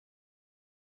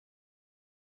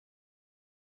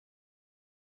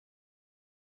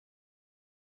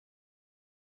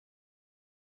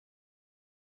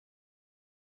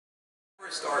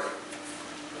Started.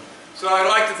 So I'd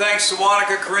like to thank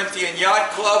Sewanaka Corinthian Yacht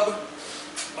Club,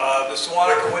 the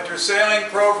Sewanaka Winter Sailing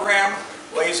Program,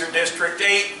 Laser District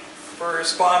 8 for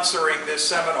sponsoring this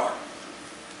seminar.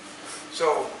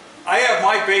 So I have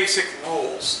my basic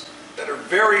rules that are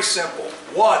very simple.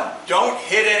 1, don't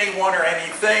hit anyone or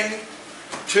anything.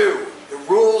 2, the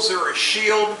rules are a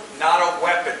shield, not a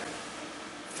weapon.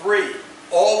 3,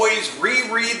 always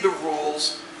reread the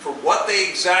rules for what they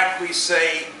exactly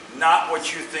say, not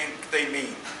what you think they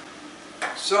mean.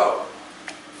 So,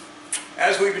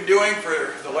 as we've been doing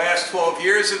for the last 12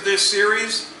 years of this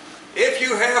series, if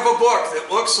you have a book that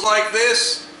looks like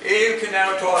this, you can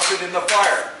now toss it in the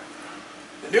fire.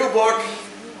 The new book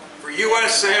for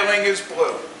U.S. sailing is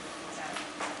blue.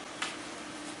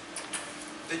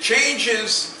 The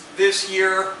changes this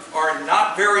year are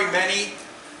not very many.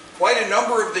 Quite a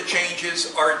number of the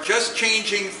changes are just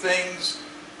changing things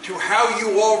to how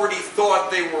you already thought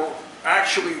they were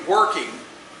actually working,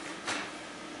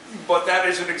 but that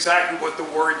isn't exactly what the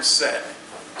words said.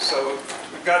 So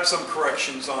we've got some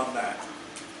corrections on that.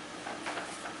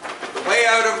 The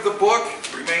layout of the book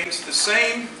remains the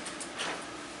same.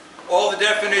 All the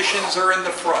definitions are in the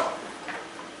front.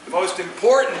 The most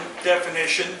important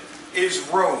definition is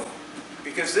room,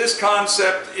 because this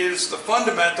concept is the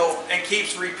fundamental and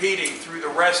keeps repeating through the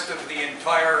rest of the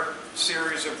entire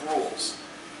series of rules.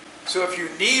 So if you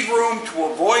need room to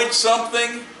avoid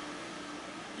something,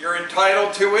 you're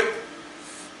entitled to it.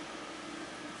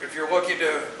 If you're looking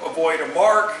to avoid a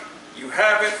mark, you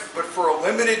have it, but for a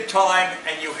limited time,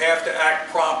 and you have to act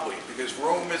promptly, because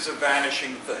room is a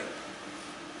vanishing thing.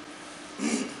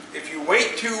 If you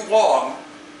wait too long,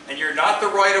 and you're not the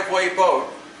right-of-way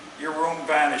boat, your room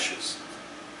vanishes.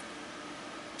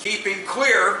 Keeping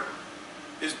clear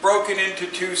is broken into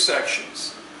 2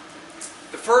 sections.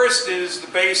 The first is the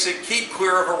basic keep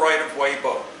clear of a right-of-way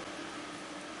boat.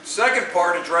 The second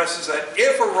part addresses that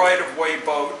if a right-of-way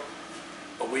boat,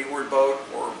 a leeward boat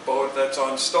or a boat that's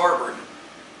on starboard,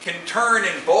 can turn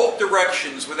in both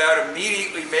directions without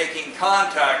immediately making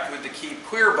contact with the keep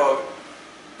clear boat,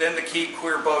 then the keep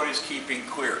clear boat is keeping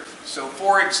clear. So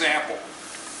for example,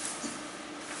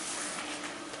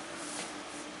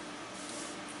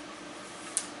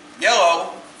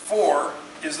 yellow, 4,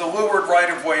 is the leeward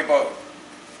right-of-way boat.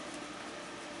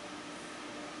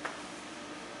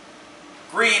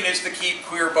 Green is the keep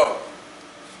clear boat.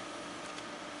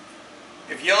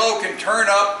 If yellow can turn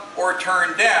up or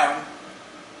turn down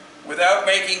without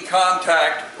making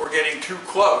contact or getting too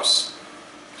close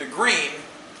to green,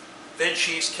 then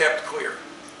she's kept clear.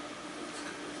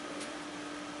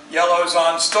 Yellow's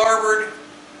on starboard,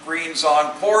 green's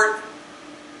on port.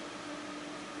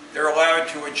 They're allowed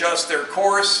to adjust their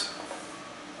course,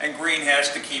 and green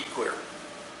has to keep clear.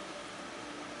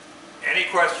 Any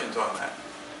questions on that?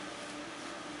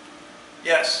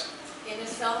 Yes? In a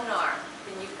sonar,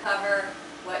 can you cover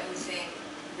what you think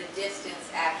the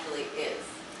distance actually is?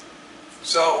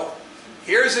 So,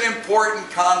 here's an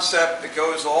important concept that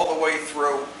goes all the way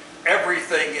through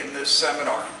everything in this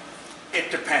seminar. It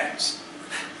depends.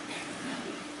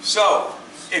 So,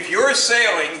 if you're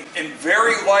sailing in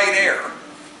very light air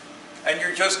and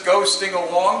you're just ghosting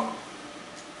along,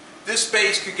 this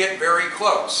space could get very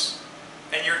close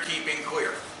and you're keeping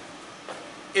clear.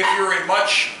 If you're in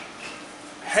much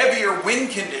heavier wind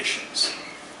conditions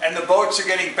and the boats are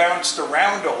getting bounced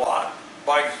around a lot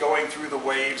by going through the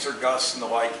waves or gusts and the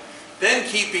like, then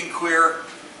keeping clear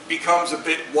becomes a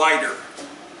bit wider.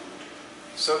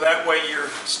 So that way you're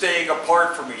staying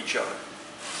apart from each other.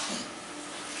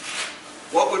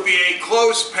 What would be a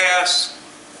close pass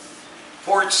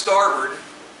port starboard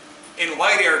in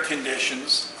light air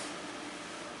conditions,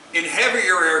 in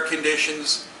heavier air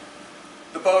conditions,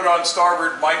 the boat on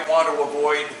starboard might want to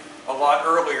avoid a lot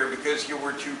earlier because you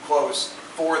were too close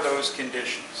for those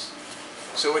conditions.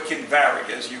 So it can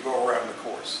vary as you go around the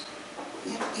course.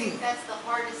 I think that's the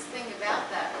hardest thing about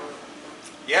that.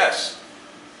 Yes,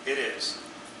 it is.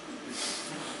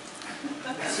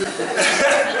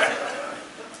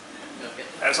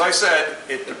 As I said,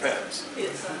 it depends.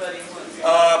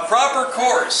 Proper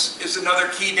course is another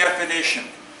key definition.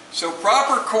 So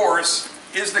proper course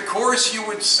is the course you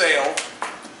would sail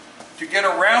to get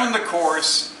around the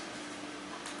course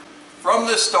from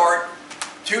the start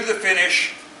to the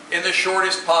finish in the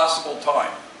shortest possible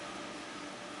time.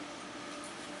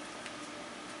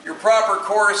 Your proper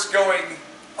course going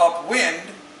upwind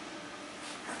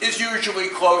is usually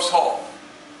close haul.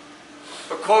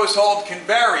 But close haul can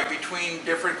vary between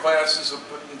different classes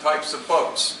and types of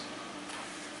boats.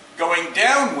 Going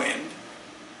downwind,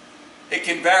 it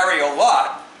can vary a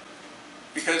lot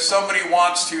because somebody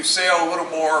wants to sail a little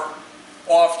more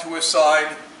off to a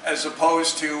side as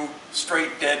opposed to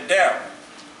straight dead down.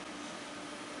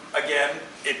 Again,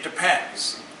 it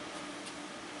depends.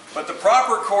 But the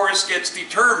proper course gets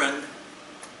determined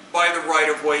by the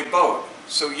right-of-way boat.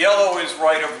 So yellow is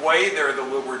right-of-way, they're the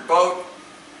leeward boat.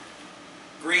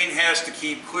 Green has to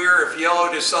keep clear. If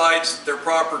yellow decides that their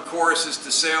proper course is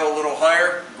to sail a little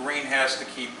higher, green has to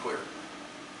keep clear.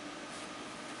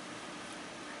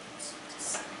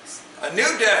 A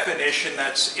new definition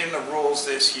that's in the rules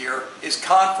this year is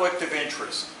conflict of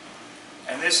interest.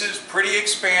 And this is pretty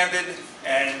expanded,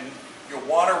 and you'll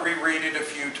want to reread it a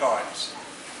few times.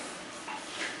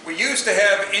 We used to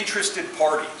have interested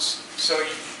parties. So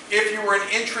if you were an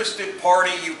interested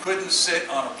party, you couldn't sit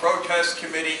on a protest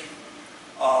committee.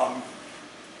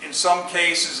 In some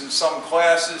cases, in some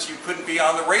classes, you couldn't be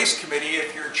on the race committee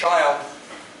if your child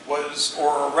was,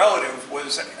 or a relative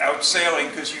was out sailing,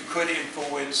 because you could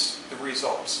influence the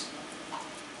results.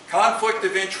 Conflict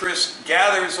of interest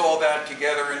gathers all that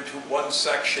together into one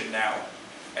section now.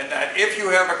 And that if you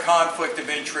have a conflict of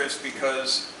interest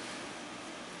because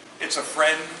it's a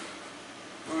friend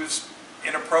who's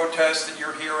in a protest that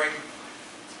you're hearing,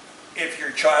 if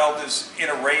your child is in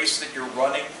a race that you're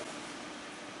running,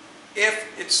 if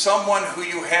it's someone who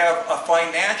you have a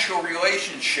financial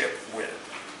relationship with,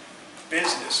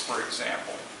 business for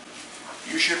example,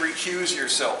 you should recuse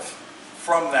yourself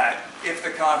from that if the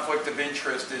conflict of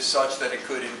interest is such that it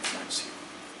could influence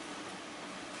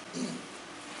you.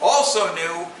 Also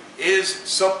new is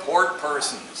support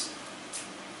persons.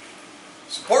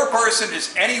 Support person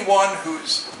is anyone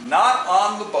who's not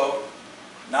on the boat,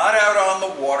 not out on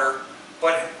the water,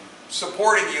 but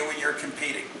supporting you when you're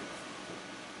competing.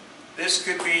 This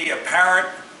could be a parent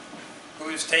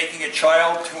who's taking a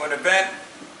child to an event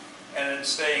and then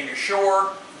staying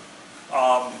ashore.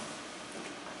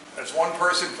 As one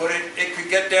person put it, it could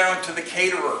get down to the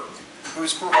caterer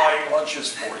who's providing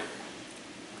lunches for you.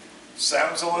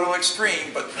 Sounds a little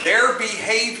extreme, but their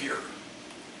behavior,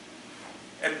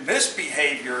 and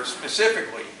misbehavior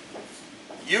specifically,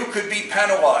 you could be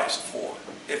penalized for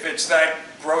if it's that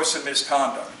gross a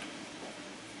misconduct.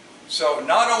 So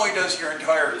not only does your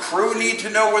entire crew need to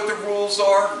know what the rules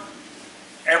are,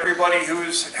 everybody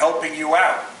who's helping you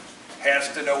out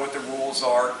has to know what the rules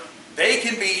are. They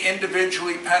can be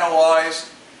individually penalized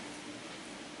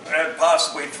and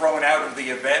possibly thrown out of the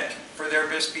event for their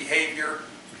misbehavior.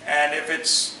 And if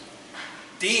it's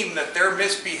deemed that their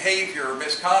misbehavior or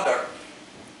misconduct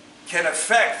can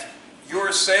affect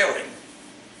your sailing,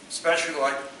 especially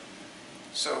like,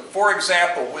 so for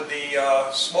example, with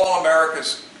the Small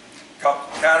America's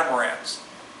Cup catamarans,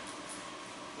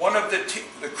 one of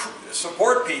the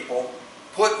support people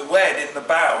put lead in the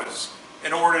bows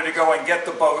in order to go and get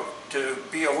the boat to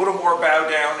be a little more bow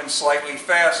down and slightly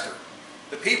faster.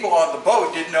 The people on the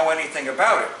boat didn't know anything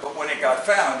about it, but when it got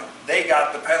found, they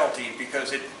got the penalty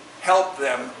because it helped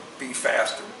them be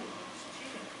faster.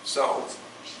 So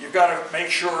you've got to make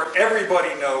sure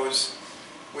everybody knows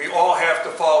we all have to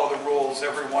follow the rules,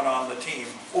 everyone on the team,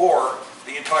 or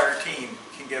the entire team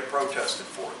can get protested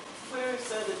for it. Where is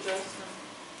that adjustment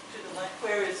to the line?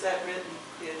 Where is that written,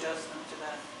 the adjustment to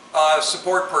that?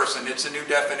 Support person, it's a new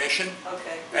definition.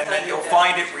 Okay. And then you'll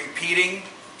find it repeating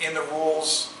in the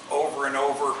rules over and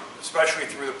over, especially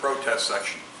through the protest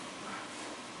section.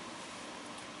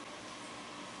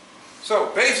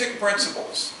 So, basic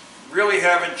principles really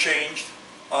haven't changed.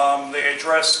 They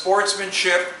address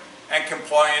sportsmanship and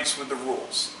compliance with the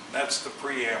rules. That's the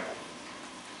preamble.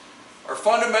 Our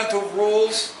fundamental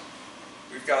rules,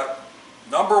 we've got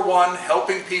number one,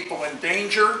 helping people in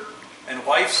danger and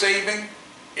life-saving.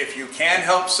 If you can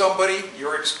help somebody,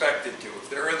 you're expected to. If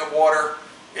they're in the water,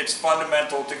 it's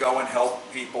fundamental to go and help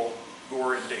people who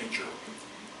are in danger.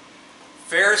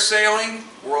 Fair sailing,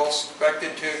 we're all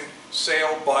expected to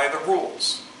sail by the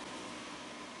rules.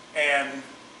 And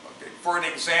for an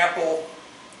example,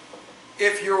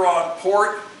 if you're on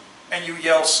port and you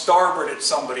yell starboard at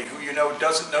somebody who you know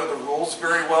doesn't know the rules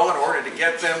very well in order to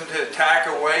get them to tack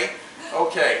away,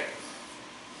 okay.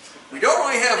 We don't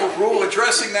really have a rule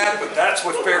addressing that, but that's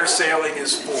what fair sailing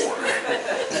is for.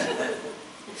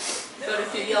 But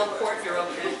if you yell port, you're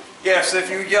okay? Yes, if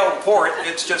you yell port,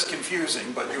 it's just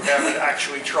confusing, but you haven't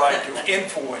actually tried to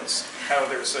influence how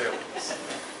they're sailing.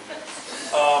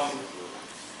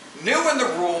 New in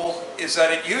the rule is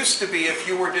that it used to be if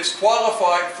you were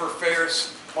disqualified for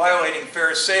violating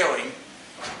fair sailing,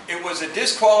 it was a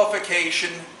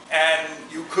disqualification and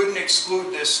you couldn't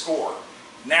exclude this score.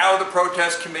 Now the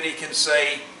protest committee can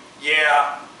say,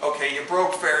 yeah, okay, you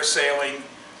broke fair sailing,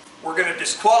 we're going to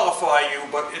disqualify you,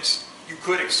 but you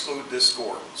could exclude this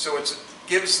score. So it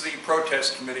gives the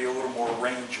protest committee a little more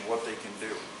range of what they can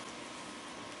do.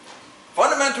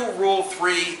 Fundamental Rule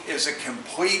 3 is a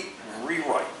complete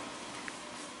rewrite.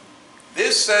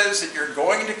 This says that you're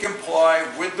going to comply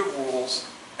with the rules,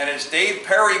 and as Dave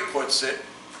Perry puts it,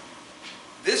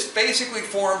 this basically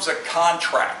forms a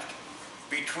contract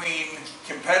between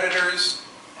competitors,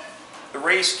 the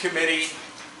race committee,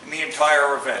 and the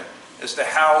entire event as to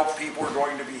how people are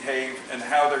going to behave and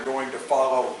how they're going to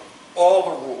follow all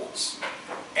the rules.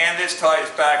 And this ties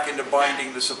back into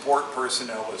binding the support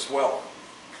personnel as well.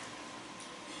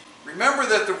 Remember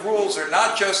that the rules are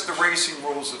not just the racing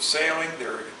rules of sailing,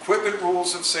 they're equipment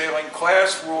rules of sailing,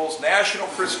 class rules, national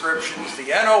prescriptions, the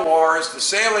NORs, the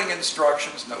sailing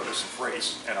instructions, notice of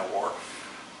race, NOR,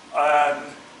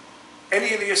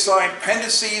 any of the assigned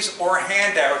appendices or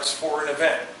handouts for an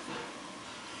event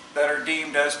that are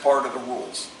deemed as part of the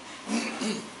rules.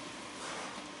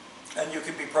 And you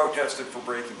can be protested for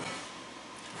breaking them.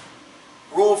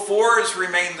 Rule 4 has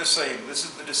remained the same. This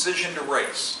is the decision to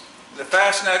race. The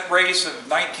Fastnet race of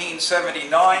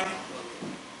 1979,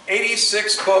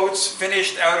 86 boats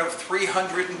finished out of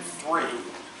 303.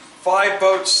 5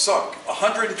 boats sunk.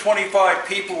 125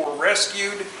 people were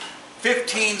rescued.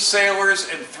 15 sailors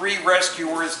and 3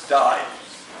 rescuers died,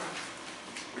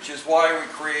 which is why we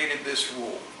created this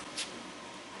rule.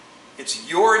 It's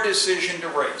your decision to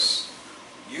race.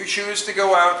 You choose to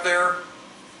go out there.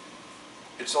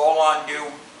 It's all on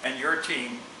you and your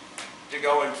team to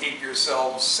go and keep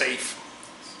yourselves safe.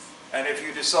 And if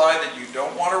you decide that you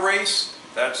don't want to race,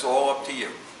 that's all up to you.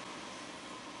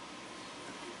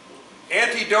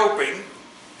 Anti-doping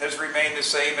has remained the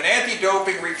same, and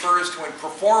anti-doping refers to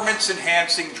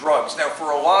performance-enhancing drugs. Now,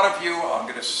 for a lot of you, I'm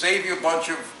going to save you a bunch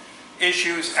of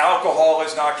issues. Alcohol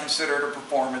is not considered a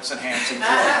performance-enhancing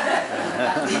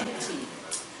drug.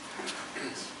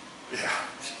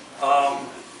 Yeah.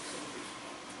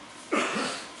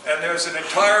 And there's an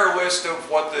entire list of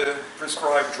what the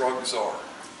prescribed drugs are.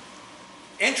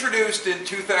 Introduced in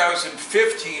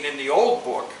 2015 in the old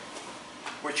book,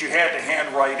 which you had to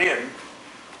hand write in,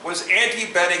 was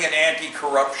anti-betting and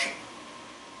anti-corruption.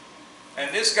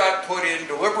 And this got put in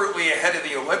deliberately ahead of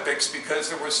the Olympics because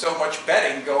there was so much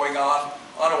betting going on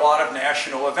a lot of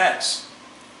national events,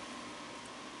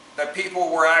 that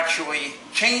people were actually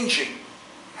changing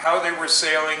how they were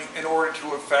sailing in order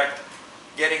to affect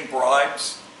getting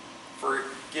bribes for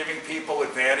giving people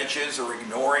advantages or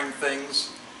ignoring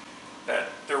things, that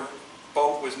their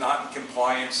boat was not in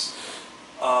compliance,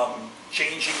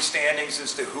 changing standings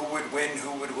as to who would win,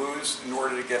 who would lose in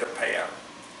order to get a payout.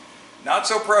 Not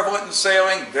so prevalent in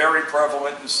sailing, very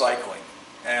prevalent in cycling.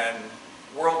 And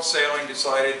World Sailing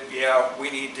decided, yeah, we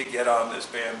need to get on this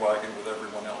bandwagon with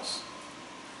everyone else.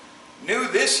 New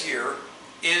this year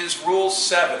is Rule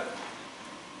 7.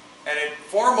 And it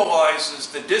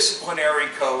formalizes the disciplinary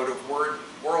code of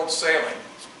world sailing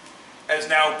as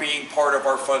now being part of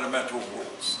our fundamental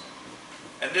rules.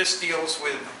 And this deals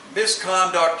with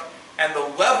misconduct and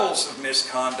the levels of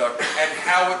misconduct and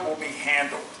how it will be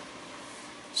handled.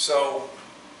 So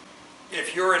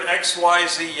if you're an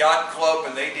XYZ yacht club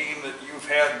and they deem that you've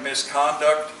had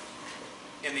misconduct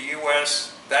in the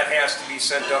U.S., that has to be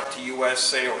sent up to U.S.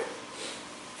 Sailing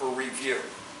for review.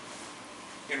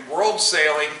 In world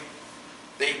sailing,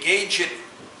 they gauge it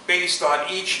based on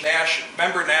each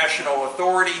member national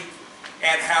authority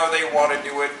and how they want to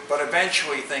do it, but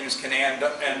eventually things can end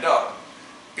up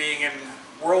being in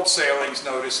World Sailing's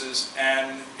notices.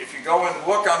 And if you go and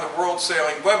look on the World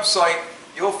Sailing website,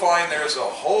 you'll find there's a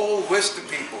whole list of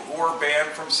people who are banned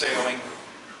from sailing,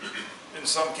 in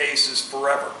some cases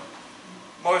forever.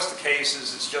 Most of the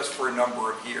cases it's just for a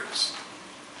number of years.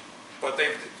 But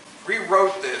they've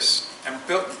rewrote this and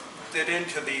built it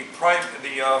into the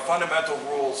fundamental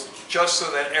rules just so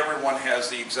that everyone has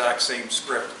the exact same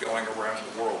script going around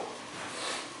the world.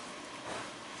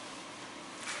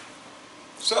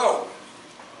 So,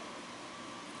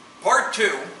 part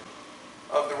 2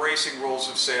 of the racing rules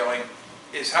of sailing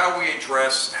is how we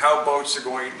address how boats are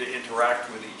going to interact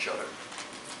with each other.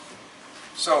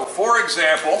 So, for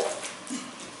example,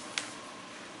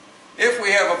 if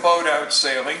we have a boat out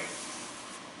sailing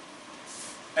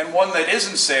and one that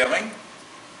isn't sailing,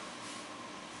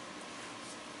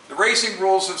 the racing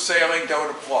rules of sailing don't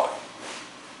apply.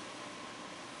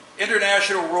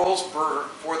 International rules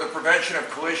for the prevention of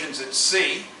collisions at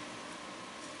sea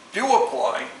do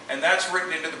apply, and that's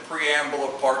written into the preamble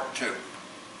of Part 2.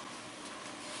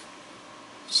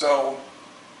 So,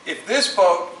 if this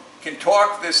boat can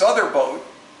talk this other boat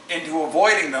into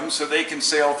avoiding them so they can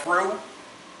sail through,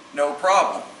 no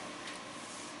problem.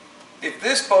 If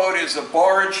this boat is a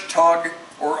barge, tug,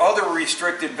 or other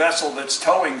restricted vessel that's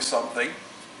towing something,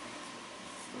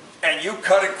 and you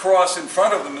cut across in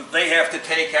front of them that they have to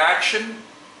take action,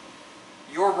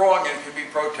 you're wrong and can be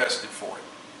protested for it.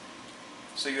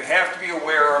 So you have to be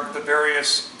aware of the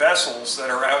various vessels that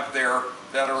are out there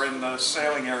that are in the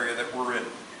sailing area that we're in.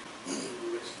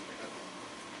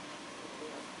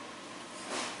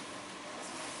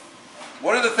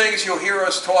 One of the things you'll hear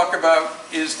us talk about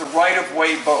is the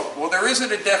right-of-way boat. Well, there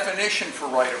isn't a definition for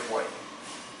right-of-way.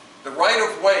 The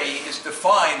right-of-way is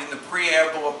defined in the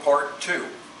preamble of Part 2.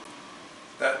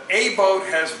 That a boat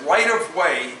has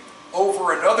right-of-way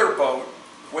over another boat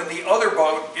when the other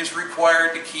boat is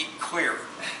required to keep clear.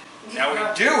 Now,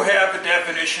 we do have a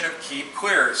definition of keep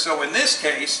clear. So in this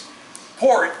case,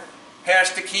 port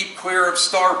has to keep clear of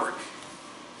starboard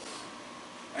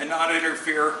and not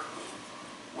interfere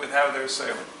with how they're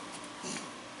sailing.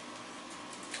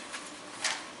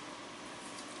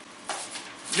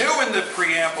 New in the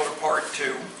preamble to Part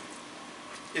 2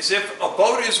 is if a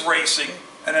boat is racing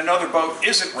and another boat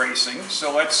isn't racing,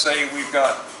 so let's say we've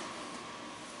got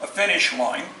a finish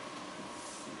line,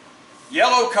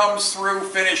 yellow comes through,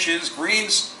 finishes,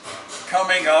 green's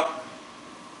coming up,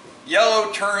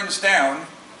 yellow turns down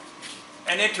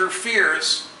and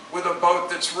interferes with a boat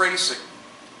that's racing.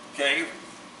 Okay?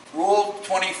 Rule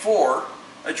 24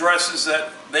 addresses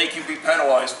that they can be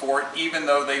penalized for it even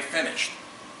though they finished.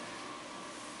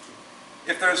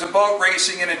 If there's a boat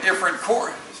racing in a different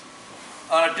course,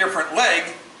 on a different leg,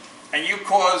 and you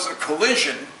cause a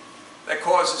collision that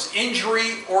causes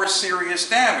injury or serious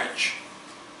damage,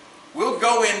 we'll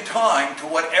go in time to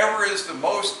whatever is the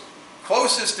most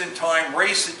closest in time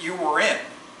race that you were in,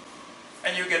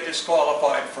 and you get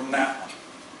disqualified from that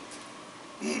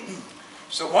one.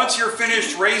 So once you're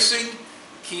finished racing,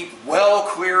 keep well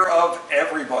clear of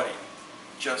everybody.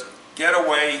 Just get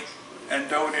away and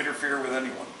don't interfere with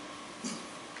anyone.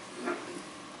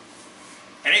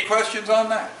 Any questions on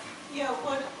that? Yeah,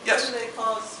 what Yes. do they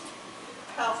cause,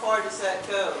 how far does that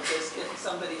go? Does getting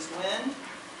somebody's wind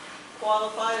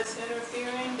qualify as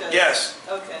interfering? Yes.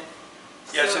 Okay.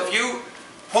 Yes, So- if you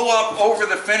pull up over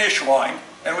the finish line,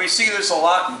 and we see this a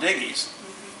lot in dinghies,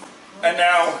 and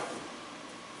now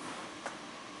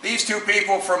these two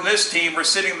people from this team are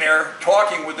sitting there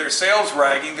talking with their sails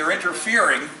ragging, they're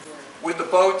interfering with the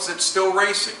boats that's still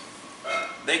racing.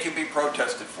 They can be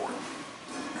protested for it.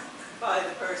 By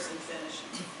the person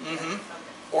finishing? Mm-hmm. Okay.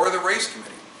 Or the race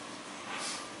committee.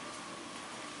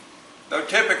 Though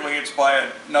typically it's by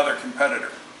another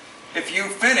competitor. If you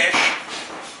finish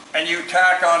and you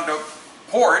tack onto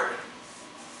port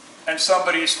and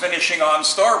somebody's finishing on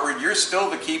starboard, you're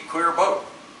still the keep clear boat.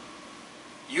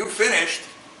 You finished,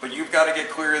 but you've got to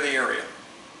get clear of the area.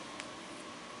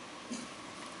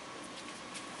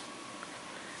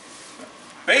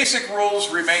 Basic rules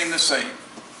remain the same.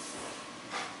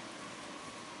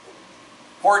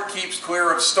 Port keeps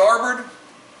clear of starboard.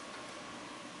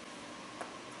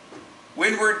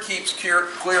 Windward keeps clear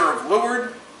of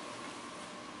leeward.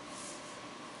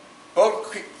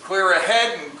 Boat clear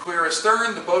ahead and clear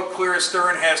astern. The boat clear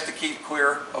astern has to keep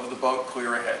clear of the boat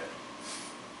clear ahead.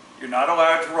 You're not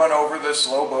allowed to run over the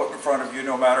slow boat in front of you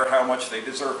no matter how much they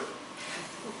deserve it.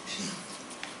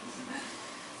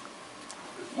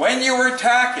 When you are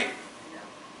tacking,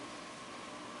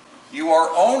 you are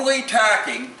only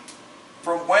tacking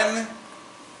from when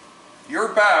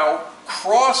your bow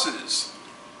crosses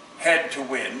head to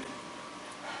wind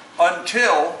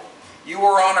until you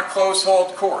are on a close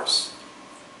hauled course.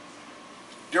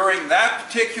 During that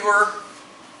particular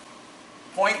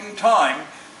point in time,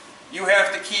 you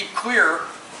have to keep clear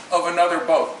of another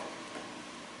boat.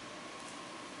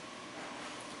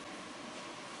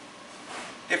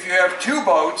 If you have two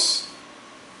boats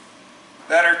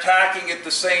that are tacking at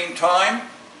the same time,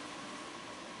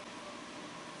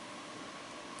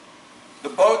 the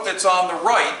boat that's on the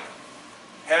right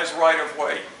has right of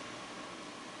way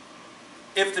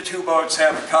if the two boats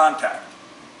have a contact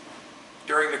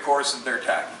during the course of their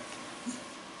tacking.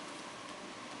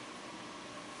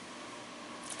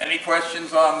 Any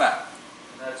questions on that?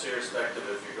 And that's irrespective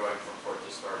if you're going from port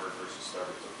to starboard versus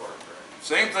starboard to port, correct?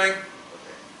 Same thing.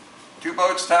 Okay. Two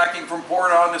boats tacking from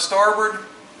port on to starboard.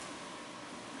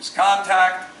 There's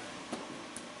contact.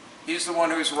 He's the one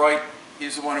who's right.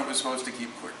 He's the one who was supposed to keep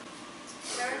clear.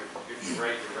 If you're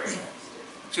right, you're right.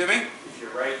 Excuse me? If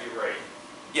you're right, you're right.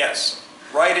 Yes.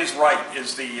 Right is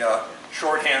the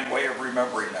shorthand way of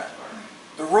remembering that.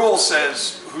 The rule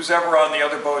says who's ever on the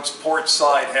other boat's port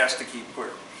side has to keep clear.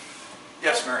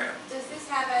 Yes, Marianne? Does this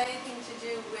have anything to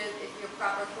do with if your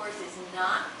proper course is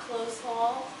not close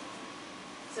haul?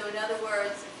 So in other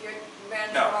words, if you're around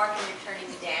the No. mark and you're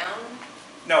turning down,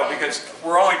 No, because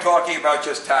we're only talking about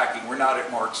just tacking. We're not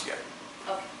at marks yet.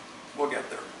 Okay. We'll get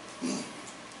there.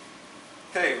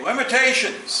 Okay,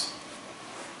 limitations.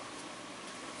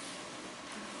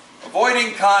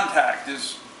 Avoiding contact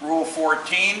is Rule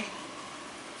 14.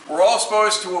 We're all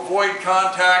supposed to avoid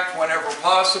contact whenever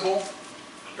possible.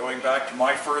 Going back to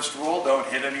my first rule, don't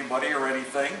hit anybody or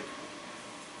anything.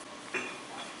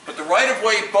 But the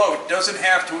right-of-way boat doesn't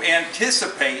have to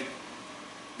anticipate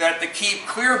that the keep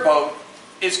clear boat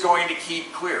is going to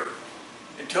keep clear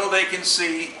until they can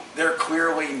see they're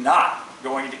clearly not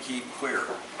going to keep clear.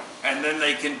 And then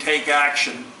they can take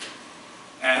action.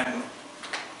 And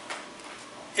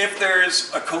if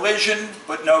there's a collision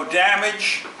but no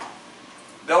damage,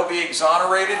 they'll be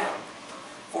exonerated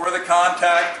for the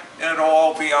contact, and it'll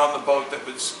all be on the boat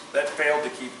that failed to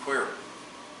keep clear.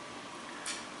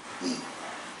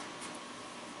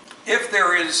 If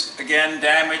there is, again,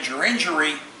 damage or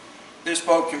injury, this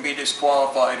boat can be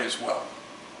disqualified as well.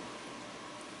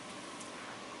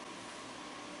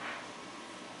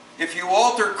 If you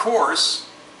alter course,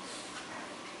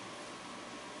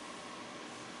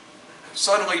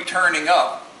 suddenly turning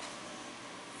up,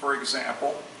 for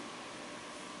example,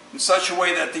 in such a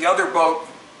way that the other boat,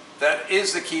 that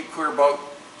is the keep clear boat,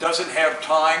 doesn't have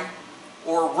time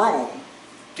or room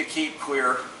to keep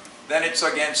clear, then it's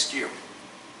against you.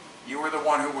 You were the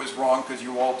one who was wrong because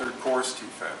you altered course too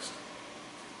fast.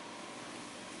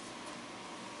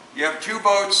 You have two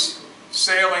boats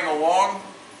sailing along.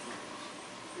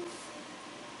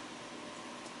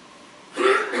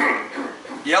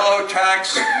 Yellow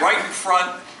tacks right in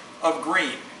front of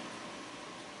green.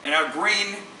 And now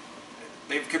green,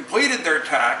 they've completed their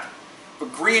tack,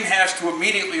 but green has to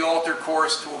immediately alter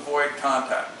course to avoid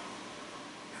contact.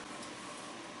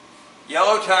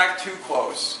 Yellow tack too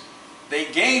close. They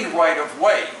gained right of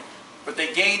way, but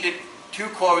they gained it too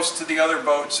close to the other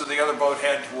boat, so the other boat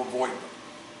had to avoid them.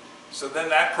 So then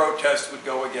that protest would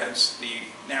go against the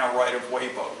now right of way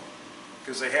boat,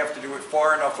 because they have to do it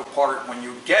far enough apart when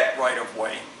you get right of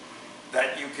way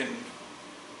that you can,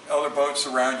 other boats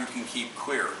around you can keep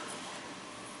clear.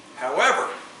 However,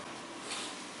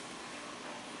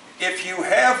 if you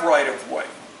have right of way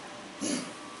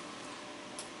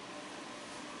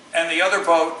and the other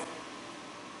boat,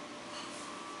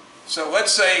 so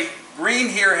let's say green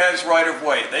here has right of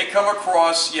way. They come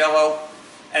across yellow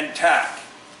and tack.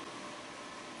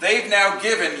 They've now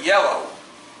given yellow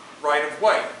right of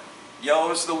way.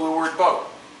 Yellow is the leeward boat.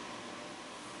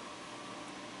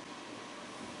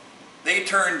 They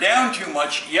turn down too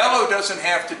much. Yellow doesn't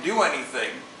have to do anything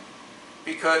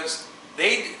because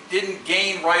they didn't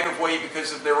gain right of way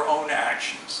because of their own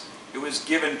actions. It was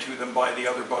given to them by the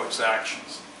other boat's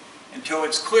actions. Until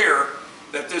it's clear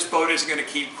that this boat is going to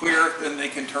keep clear, then they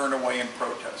can turn away and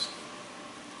protest.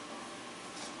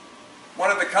 One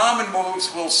of the common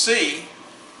moves we'll see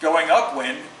going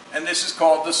upwind, and this is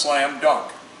called the slam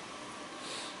dunk.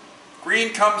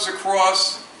 Green comes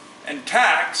across and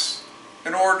tacks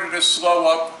in order to slow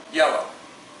up yellow.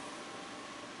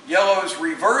 Yellow's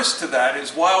reverse to that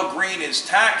is while green is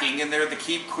tacking and they're the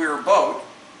keep clear boat,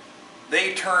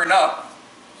 they turn up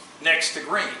next to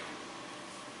green.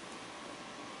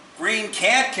 Green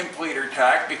can't complete her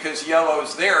tack because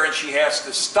yellow's there and she has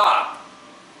to stop,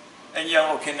 and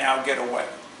yellow can now get away.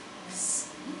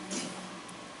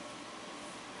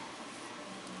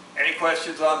 Any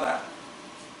questions on that?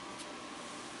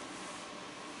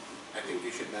 I think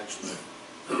you should mention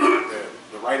that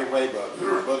the right-of-way boat, the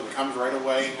boat that comes right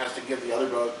away has to give the other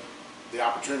boat the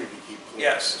opportunity to keep clear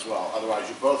Yes. as well. Otherwise,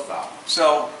 you both foul.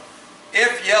 So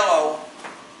if yellow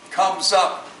comes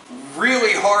up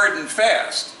really hard and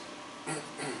fast,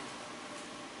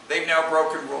 they've now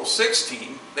broken Rule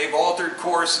 16. They've altered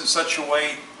course in such a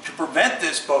way to prevent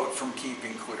this boat from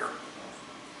keeping clear.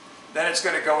 Then it's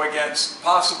going to go against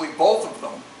possibly both of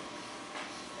them.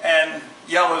 And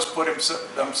yellow's put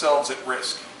themselves at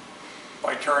risk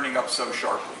by turning up so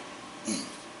sharply.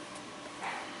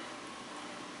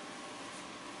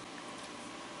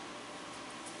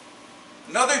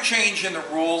 Another change in the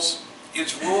rules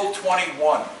is Rule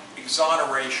 21,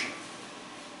 exoneration.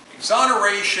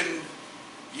 Exoneration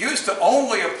used to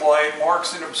only apply at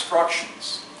marks and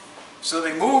obstructions. So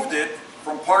they moved it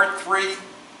from Part 3,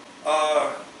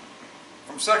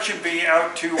 from Section B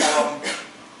out to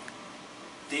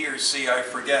D or C, I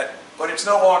forget. But it's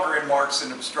no longer in marks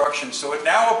and obstructions. So it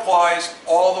now applies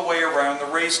all the way around the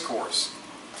race course.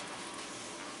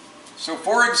 So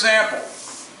for example,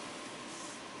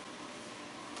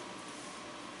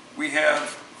 we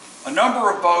have a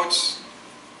number of boats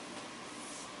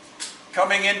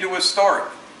coming into a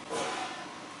start.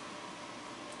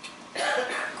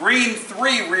 Green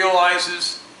 3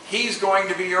 realizes he's going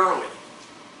to be early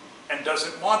and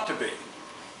doesn't want to be.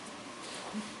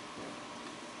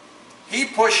 He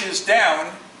pushes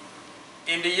down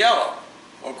into yellow.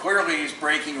 Well, clearly he's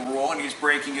breaking a rule, and he's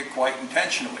breaking it quite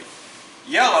intentionally.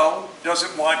 Yellow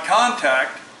doesn't want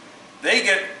contact. They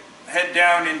head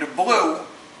down into blue.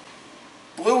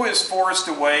 Blue is forced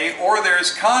away, or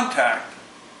there's contact.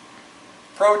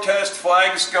 Protest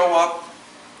flags go up.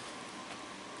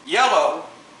 Yellow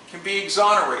can be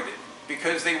exonerated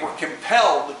because they were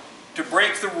compelled to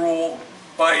break the rule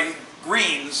by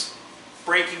greens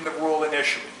breaking the rule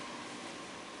initially.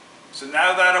 So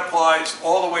now that applies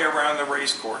all the way around the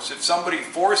race course. If somebody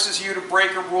forces you to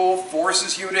break a rule,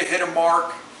 forces you to hit a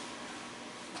mark,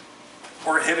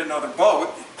 or hit another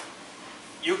boat,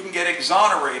 you can get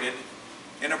exonerated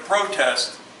in a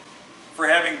protest for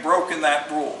having broken that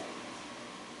rule.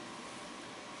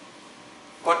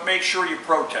 But make sure you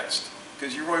protest,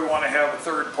 because you really want to have a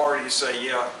third party say,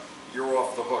 yeah, you're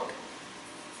off the hook.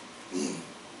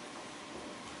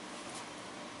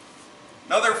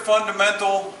 Another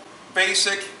fundamental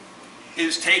basic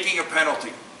is taking a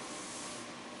penalty.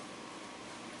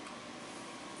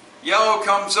 Yellow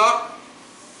comes up,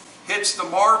 hits the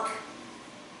mark,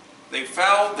 they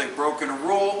fouled, they've broken a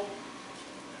rule.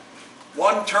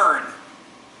 One turn,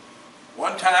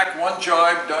 one tack, one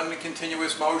jibe, done in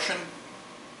continuous motion,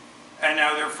 and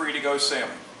now they're free to go sailing.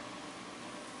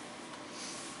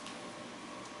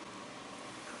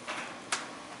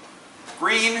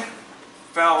 Green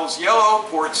fouls yellow,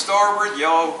 port starboard,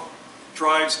 yellow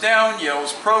drives down,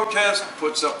 yellow's protest,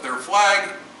 puts up their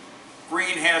flag.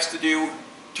 Green has to do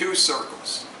 2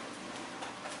 circles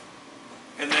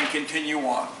and then continue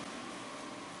on.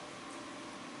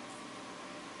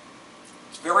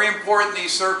 It's very important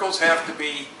these circles have to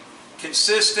be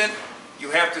consistent.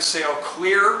 You have to sail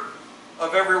clear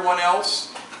of everyone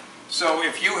else. So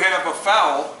if you have a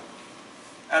foul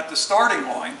at the starting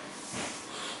line,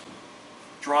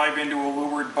 drive into a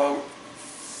leeward boat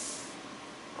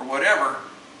or whatever,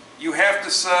 you have to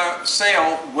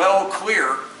sail well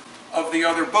clear of the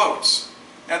other boats.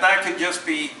 Now that could just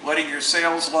be letting your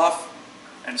sails luff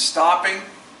and stopping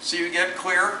so you get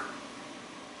clear.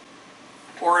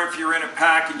 Or if you're in a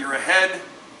pack and you're ahead,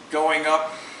 going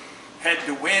up head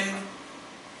to wind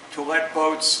to let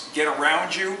boats get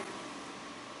around you.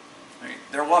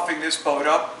 They're luffing this boat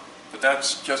up, but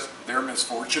that's just their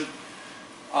misfortune.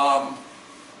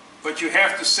 But you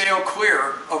have to sail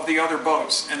clear of the other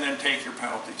boats and then take your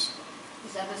penalties.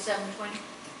 Is that the 720?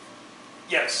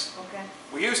 Yes. Okay.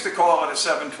 We used to call it a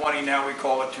 720, now we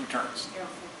call it 2 turns. You're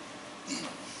okay.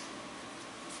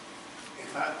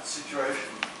 In that situation,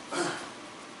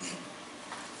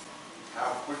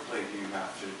 how quickly do you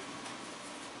have to,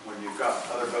 when you've got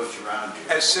other boats around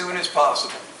you? As soon as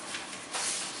possible.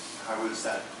 How is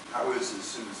that? How is as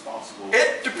soon as possible?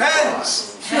 It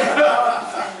depends. And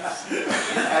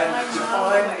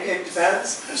define, it depends.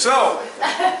 So,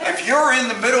 if you're in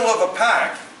the middle of a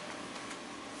pack,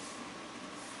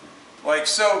 like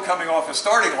so, coming off a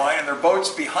starting line, and there are boats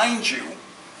behind you,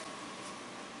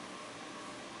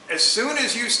 as soon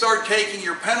as you start taking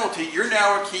your penalty, you're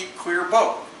now a keep clear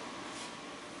boat.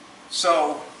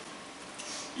 So,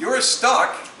 you're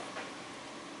stuck,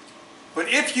 but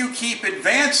if you keep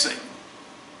advancing,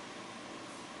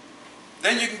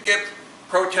 then you can get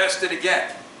protested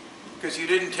again, because you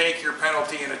didn't take your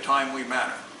penalty in a timely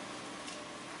manner.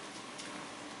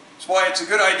 That's why it's a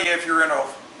good idea if you're in a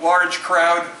large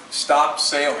crowd, stop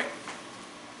sailing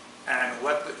and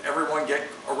let everyone get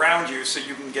around you so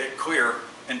you can get clear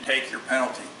and take your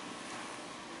penalty.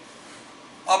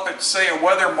 Up at, say, a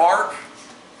weather mark,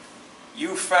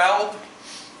 you fouled,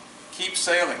 keep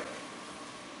sailing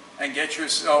and get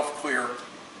yourself clear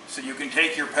so you can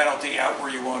take your penalty out where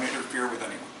you won't interfere with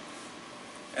anyone,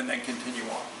 and then continue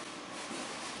on.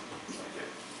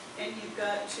 And you've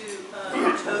got to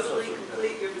totally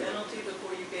complete your penalty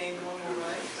before you gain normal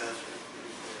rights?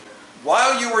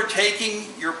 While you are taking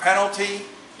your penalty,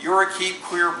 you're a keep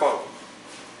clear boat.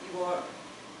 You are.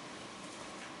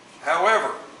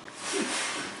 However,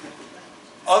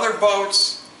 other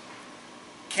boats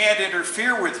can't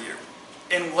interfere with you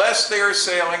unless they are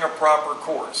sailing a proper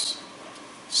course.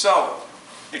 So,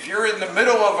 if you're in the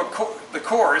middle of the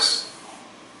course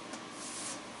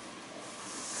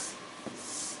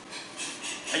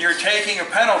and you're taking a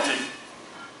penalty,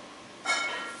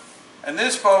 and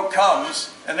this boat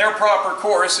comes, and their proper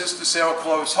course is to sail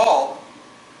close haul,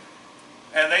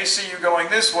 and they see you going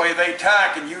this way, they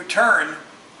tack and you turn,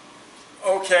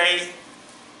 okay,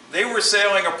 they were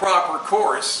sailing a proper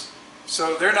course,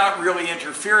 so they're not really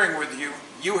interfering with you.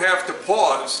 You have to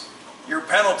pause your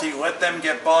penalty, let them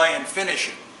get by and finish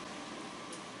it.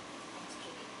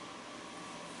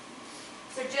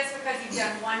 So just because you've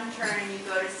done one turn and you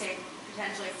go to say,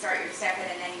 potentially start your second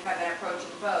and then you have an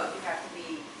approaching boat, you have to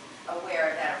be aware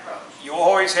of that approach. You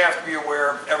always have to be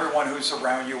aware of everyone who's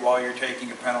around you while you're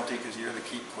taking a penalty because you're the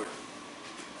keep clear.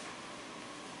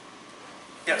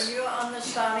 Yes? When you're on the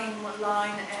starting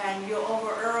line and you're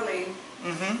over early,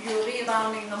 you're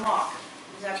rebounding the mark.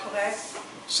 Is that correct?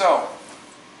 So,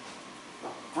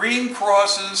 green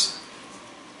crosses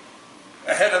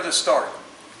ahead of the start.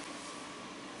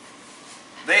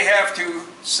 They have to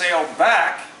sail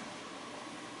back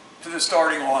to the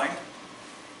starting line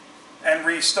and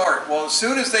restart. Well, as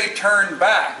soon as they turn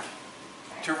back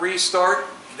to restart,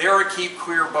 they're a keep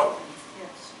clear boat.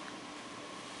 Yes.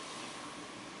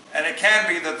 And it can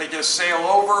be that they just sail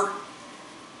over,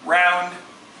 round,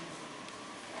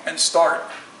 and start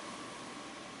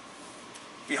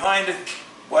behind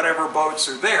whatever boats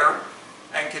are there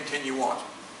and continue on.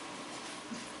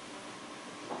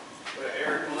 But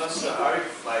Eric, unless the I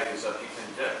flag is up, you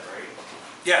can dip, right?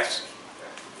 Yes.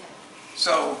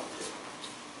 So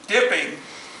dipping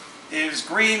is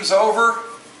greens over,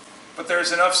 but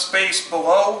there's enough space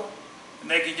below,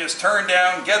 and they can just turn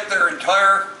down, get their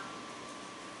entire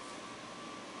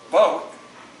boat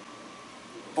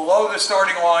below the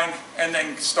starting line, and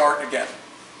then start again.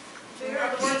 In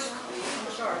other words,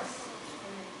 I'm sorry.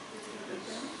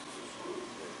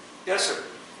 Yes, sir.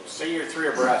 Say you're three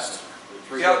abreast,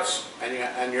 three Yep. boats,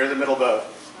 and you're the middle boat,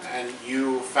 and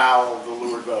you foul the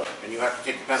leeward boat, and you have to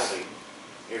take the penalty.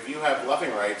 If you have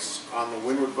luffing rights on the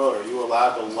windward boat, are you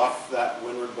allowed to luff that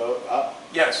windward boat up?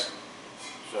 Yes.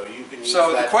 So you can use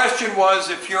So that. the question was,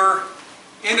 if you're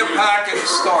in a pack at the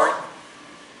start,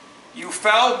 you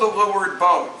fouled the leeward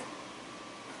boat,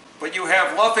 but you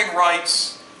have luffing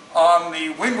rights on the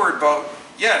windward boat,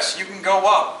 yes, you can go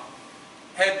up,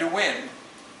 head to wind.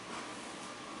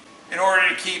 In order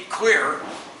to keep clear,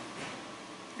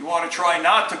 you want to try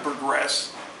not to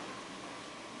progress.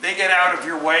 They get out of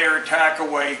your way or tack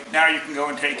away, now you can go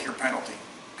and take your penalty,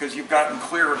 because you've gotten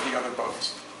clear of the other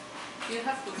boats. Do you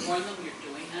have to warn them you're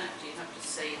doing that? Do you have to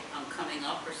say, I'm coming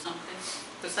up or something?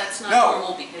 Because that's not No.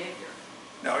 normal behavior.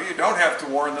 No, you don't have to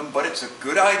warn them, but it's a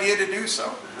good idea to do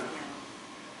so.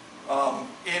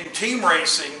 In team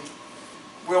racing,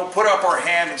 we'll put up our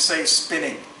hand and say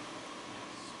spinning.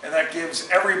 And that gives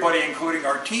everybody, including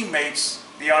our teammates,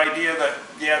 the idea that,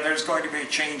 yeah, there's going to be a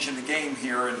change in the game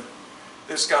here, and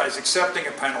this guy's accepting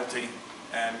a penalty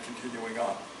and continuing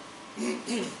on. Can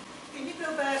you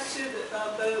go back to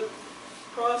the boat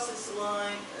crosses the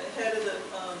line ahead of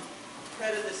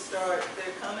the start?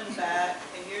 They're coming back,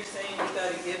 and you're saying you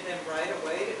got to give them right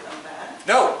away to come back?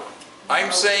 No,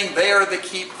 I'm saying they are the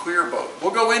keep clear boat.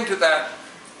 We'll go into that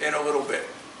in a little bit,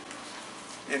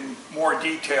 in more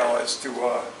detail as to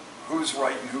who's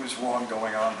right and who's wrong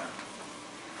going on there.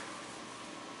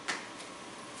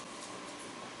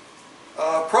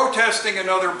 Protesting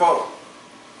another boat.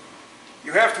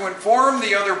 You have to inform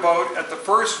the other boat at the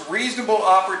first reasonable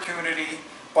opportunity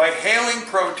by hailing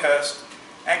protest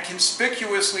and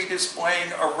conspicuously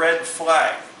displaying a red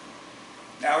flag.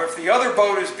 Now, if the other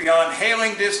boat is beyond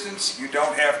hailing distance, you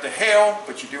don't have to hail,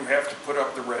 but you do have to put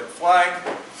up the red flag.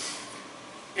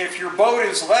 If your boat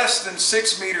is less than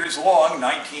 6 meters long,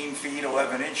 19 feet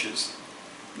 11 inches,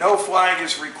 no flag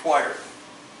is required.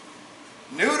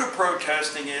 New to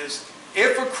protesting is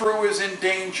if a crew is in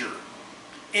danger,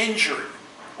 injured,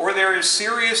 or there is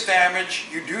serious damage,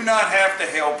 you do not have to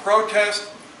hail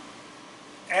protest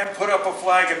and put up a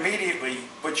flag immediately,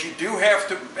 but you do have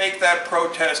to make that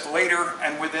protest later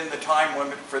and within the time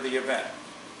limit for the event.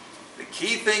 The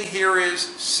key thing here is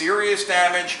serious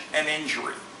damage and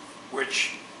injury,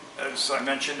 which, as I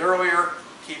mentioned earlier,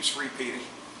 keeps repeating.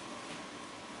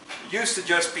 It used to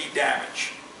just be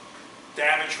damage.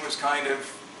 Damage was kind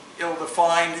of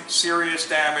ill-defined. Serious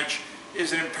damage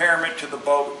is an impairment to the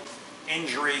boat.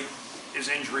 Injury is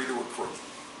injury to a crew.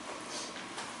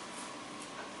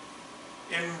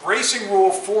 In Racing Rule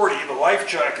 40, the life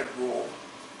jacket rule,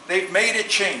 they've made a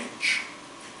change.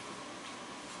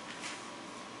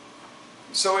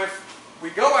 So if we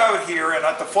go out here and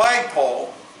at the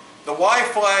flagpole, the Y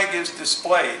flag is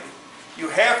displayed, you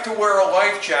have to wear a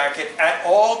life jacket at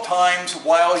all times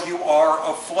while you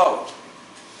are afloat.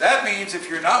 That means if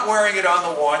you're not wearing it on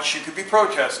the launch, you could be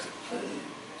protested.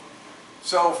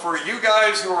 So for you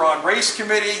guys who are on race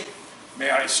committee, may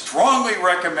I strongly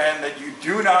recommend that you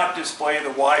do not display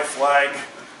the Y flag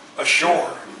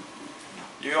ashore.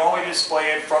 You only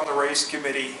display it from the race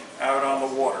committee out on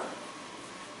the water.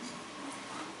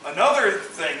 Another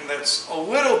thing that's a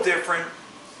little different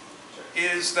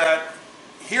is that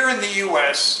here in the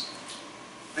U.S.,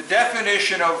 the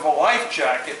definition of a life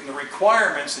jacket and the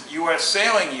requirements that U.S.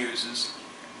 sailing uses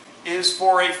is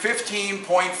for a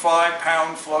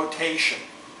 15.5-pound flotation.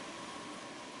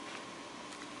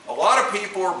 A lot of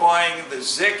people are buying the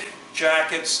Zick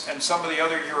jackets and some of the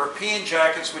other European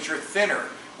jackets, which are thinner,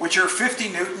 which are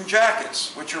 50-Newton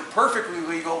jackets, which are perfectly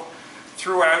legal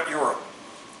throughout Europe.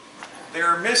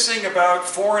 They're missing about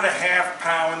 4.5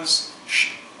 pounds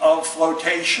of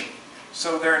flotation,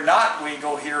 so they're not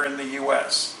legal here in the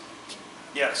U.S.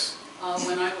 Yes?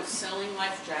 When I was selling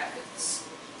life jackets,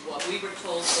 what we were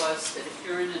told was that if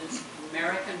you're in an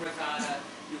American regatta,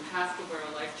 you have to wear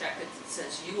a life jacket that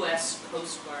says U.S.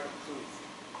 Coast Guard approved.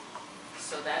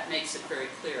 So that makes it very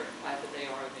clear either they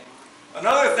are or they aren't.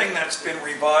 Another thing that's been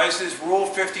revised is Rule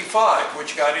 55,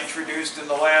 which got introduced in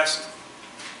the last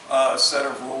set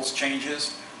of rules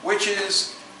changes, which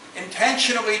is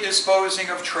intentionally disposing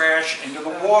of trash into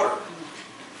the water.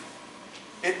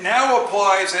 It now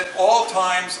applies at all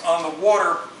times on the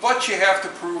water, but you have to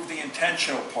prove the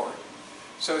intentional part.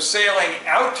 So sailing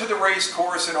out to the race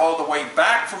course and all the way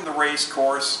back from the race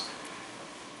course,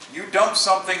 you dump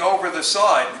something over the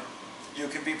side, you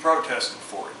can be protested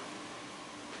for it.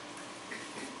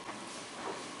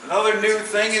 Another new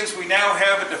thing is we now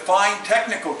have a defined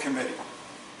technical committee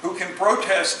who can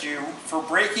protest you for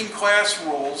breaking class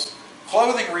rules,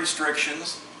 clothing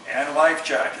restrictions, and life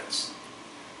jackets.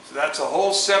 So that's a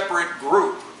whole separate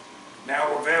group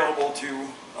now available to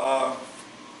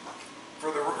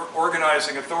for the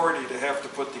organizing authority to have to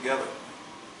put together.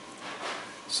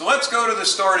 So let's go to the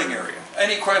starting area.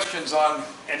 Any questions on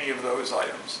any of those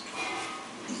items?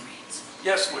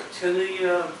 Yes, Whit? Can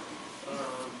the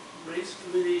race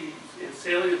committee in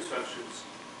sailing instructions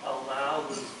allow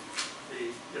the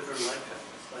different life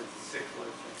jackets, like the 6 life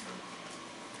jackets?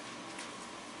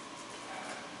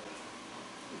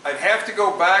 I'd have to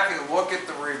go back and look at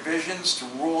the revisions to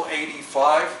Rule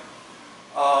 85,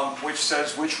 which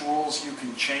says which rules you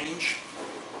can change.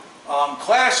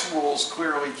 Class rules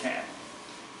clearly can.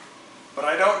 But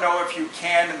I don't know if you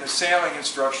can in the sailing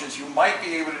instructions. You might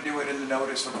be able to do it in the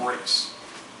notice of race.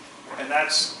 And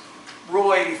that's,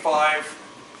 Rule 85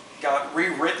 got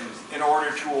rewritten in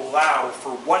order to allow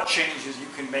for what changes you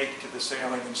can make to the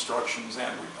sailing instructions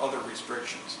and other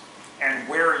restrictions, and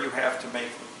where you have to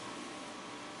make them.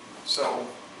 So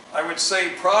I would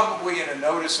say probably in a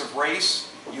notice of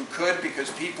race, you could, because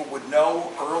people would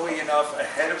know early enough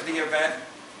ahead of the event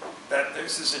that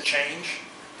this is a change.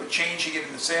 But changing it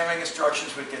in the sailing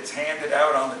instructions, when it gets handed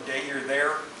out on the day you're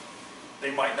there,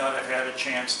 they might not have had a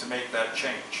chance to make that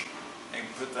change and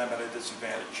put them at a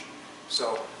disadvantage.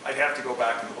 So I'd have to go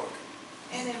back and look.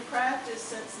 And in practice,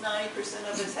 since 90%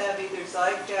 of us have either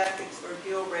Zyke jackets or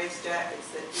gill race jackets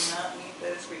that do not meet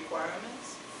those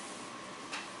requirements,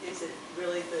 is it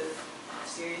really the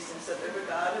seriousness of the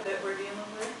regatta that we're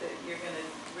dealing with, that you're going to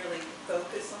really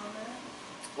focus on that?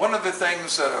 One of the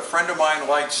things that a friend of mine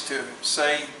likes to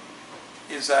say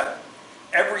is that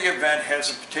every event has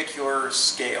a particular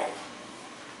scale.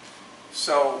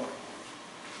 So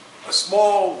a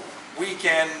small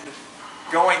weekend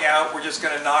going out, we're just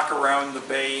going to knock around the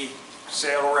bay,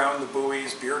 sail around the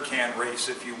buoys, beer can race,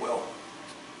 if you will.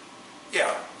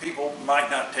 Yeah, people might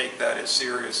not take that as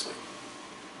seriously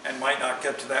and might not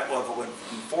get to that level of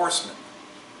enforcement.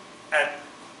 At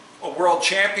a world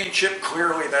championship,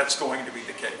 clearly that's going to be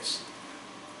the case.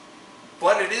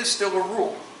 But it is still a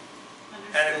rule.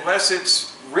 And unless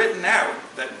it's written out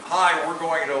that, hi, we're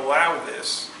going to allow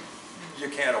this, you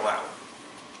can't allow it.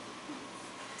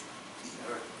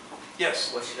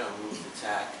 Yes? Once you don't move the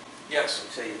tack, Yes.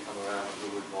 say you come around with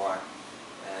leeward mark,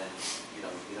 and you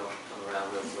don't come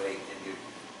around real great, and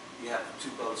you have 2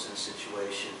 boats in a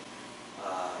situation.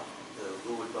 The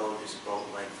leeward boat is a boat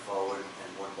length forward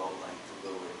and 1 boat length to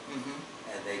leeward,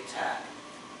 and they tack.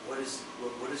 What is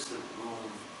the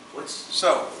room?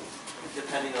 So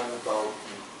depending on the boat,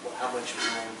 how much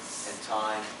room and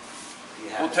time do you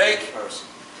have to take a person?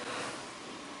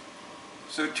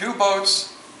 So 2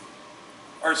 boats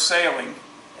are sailing.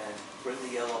 And bring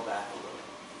the yellow back a little.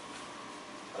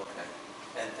 Okay.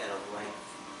 And a length,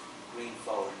 green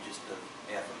forward, just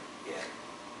a half, yeah.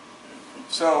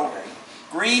 So Okay.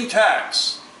 green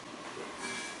tacks.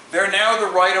 They're now the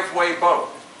right-of-way boat.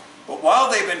 But while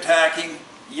they've been tacking,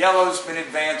 yellow's been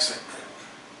advancing.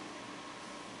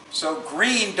 So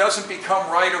green doesn't become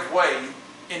right-of-way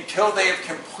until they have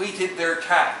completed their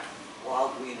tack. While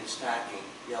green is tacking,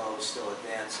 yellow is still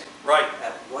advancing. Right.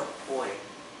 At what point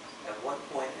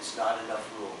is not enough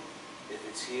room? If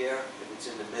it's here, if it's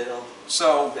in the middle,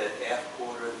 So the aft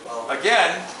quarter of the boat?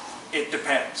 again, it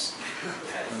depends.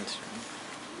 Okay.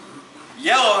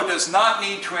 Yellow does not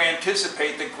need to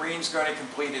anticipate that green's going to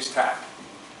complete his tack.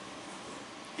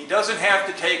 He doesn't have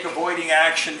to take avoiding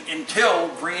action until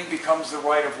green becomes the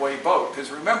right-of-way boat. Because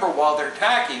remember, while they're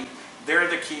tacking, they're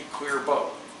the keep clear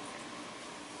boat.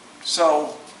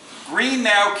 So green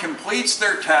now completes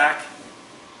their tack.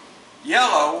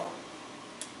 Yellow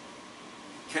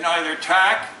can either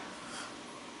tack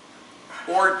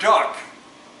or duck.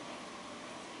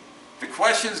 The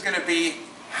question is going to be,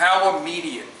 how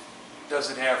immediate does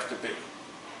it have to be?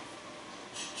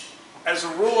 As a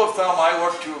rule of thumb, I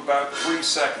look to about 3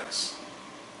 seconds,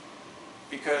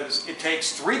 because it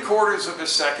takes 3/4 of a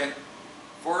second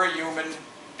for a human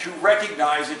to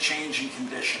recognize a change in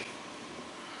condition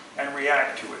and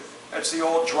react to it. That's the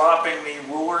old dropping the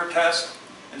ruler test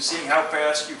and seeing how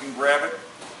fast you can grab it.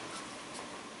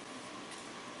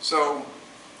 So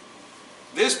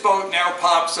this boat now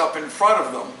pops up in front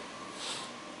of them.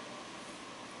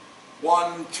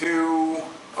 1, 2,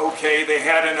 okay, they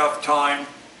had enough time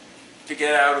to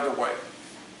get out of the way.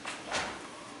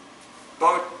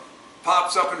 Boat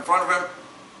pops up in front of him.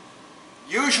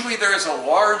 Usually there's a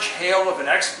large hail of an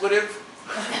expletive.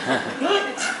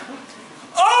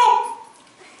 Oh!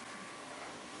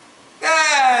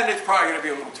 And it's probably going to be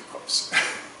a little too close.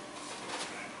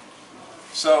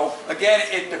 So again,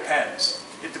 it depends.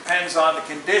 It depends on the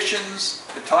conditions,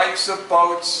 the types of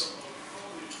boats.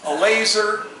 A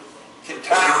laser can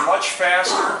tack much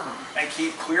faster and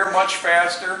keep clear much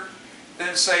faster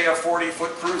than, say, a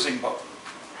 40-foot cruising boat.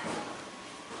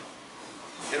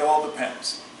 It all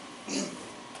depends.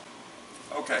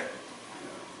 Okay.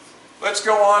 Let's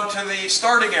go on to the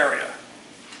starting area.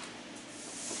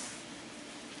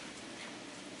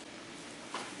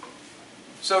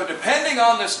 So depending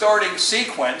on the starting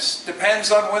sequence,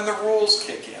 depends on when the rules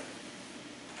kick in.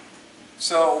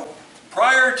 So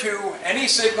prior to any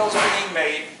signals being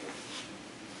made,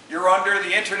 you're under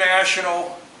the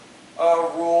international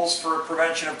rules for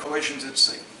prevention of collisions at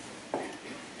sea.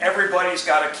 Everybody's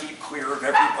got to keep clear of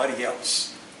everybody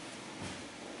else.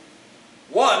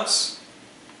 Once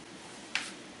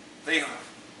they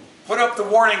put up the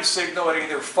warning signal at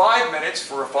either 5 minutes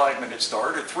for a 5-minute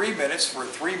start or 3 minutes for a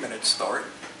 3-minute start,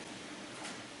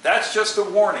 that's just a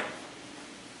warning.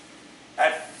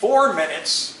 At 4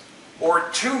 minutes or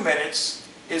 2 minutes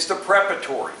is the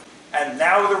preparatory, and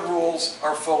now the rules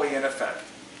are fully in effect.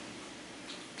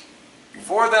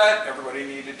 Before that, everybody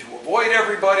needed to avoid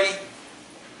everybody.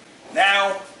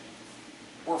 Now,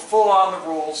 we're full on the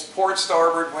rules, port,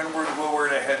 starboard, windward,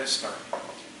 leeward, ahead, astern.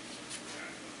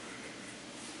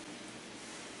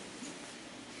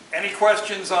 Any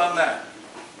questions on that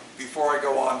before I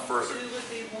go on further? 2 would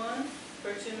be 1,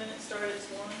 for a 2-minute start it's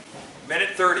 1,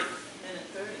 Minute 30, minute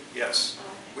 30. yes.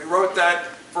 We wrote that,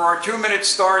 for our 2-minute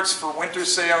starts for winter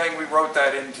sailing, we wrote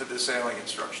that into the sailing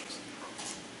instructions.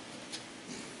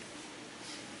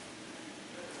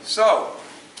 So,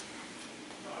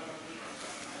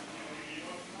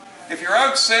 if you're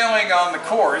out sailing on the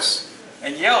course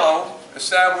and yellow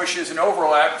establishes an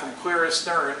overlap from clear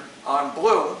astern on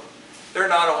blue, they're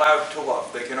not allowed to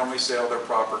luff. They can only sail their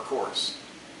proper course.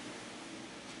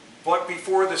 But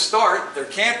before the start, there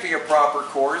can't be a proper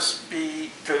course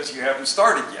because you haven't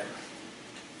started yet.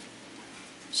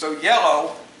 So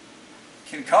yellow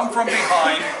can come from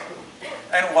behind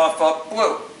and luff up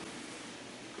blue.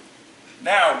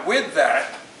 Now, with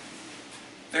that,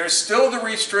 there's still the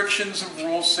restrictions of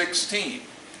Rule 16,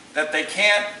 that they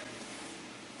can't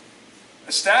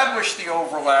establish the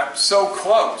overlap so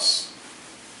close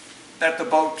that the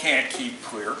boat can't keep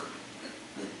clear.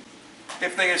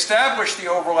 If they establish the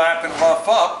overlap and luff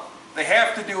up, they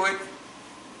have to do it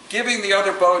giving the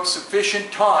other boat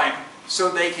sufficient time so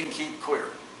they can keep clear.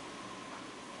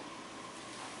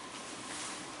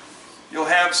 You'll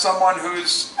have someone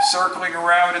who's circling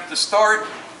around at the start.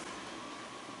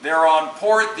 They're on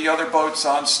port, the other boat's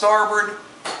on starboard.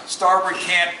 Starboard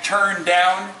can't turn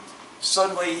down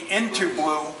suddenly into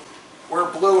blue, where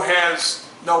blue has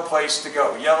no place to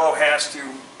go. Yellow has to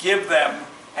give them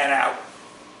an out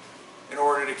in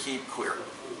order to keep clear.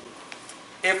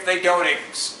 If they don't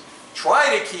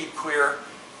try to keep clear,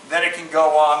 then it can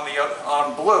go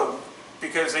on blue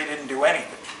because they didn't do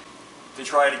anything to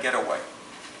try to get away.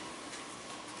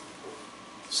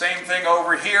 Same thing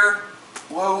over here.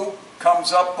 Blue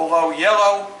comes up below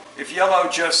yellow. If yellow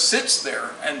just sits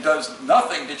there and does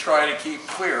nothing to try to keep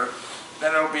clear,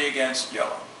 then it'll be against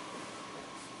yellow.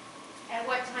 At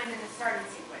what time in the starting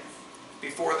sequence?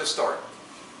 Before the start.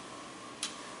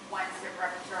 Once the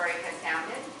preparatory has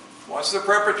sounded? Once the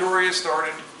preparatory is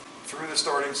started, through the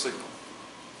starting signal.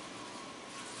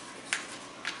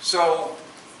 So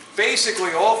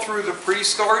basically all through the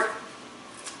pre-start,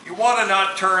 you want to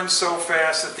not turn so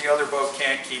fast that the other boat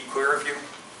can't keep clear of you.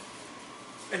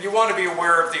 And you want to be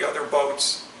aware of the other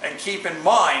boats and keep in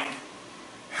mind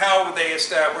how they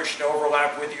establish an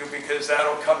overlap with you, because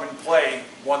that'll come in play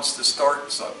once the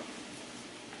start's up.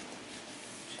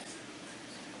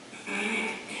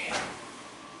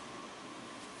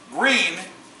 Green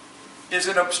is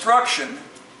an obstruction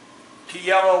to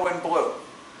yellow and blue.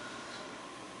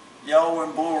 Yellow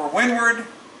and blue are windward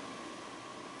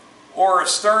or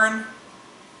astern.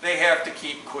 They have to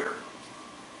keep clear.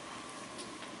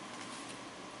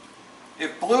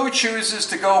 If blue chooses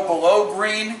to go below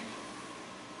green,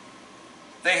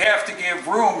 they have to give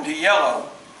room to yellow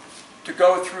to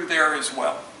go through there as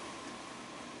well.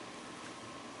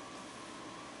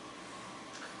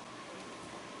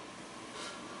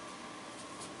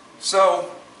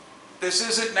 So, this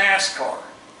isn't NASCAR.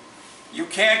 You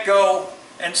can't go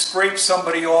and scrape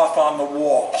somebody off on the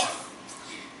wall.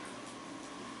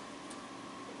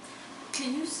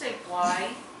 Can you say why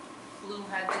blue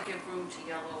had to give room to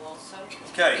yellow also?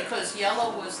 Okay. Because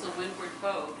yellow was the windward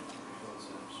boat.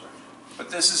 But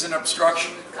this is an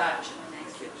obstruction. Gotcha,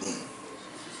 thank you.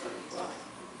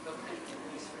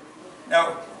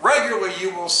 Now, regularly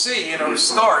you will see in our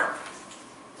start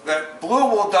that blue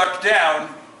will duck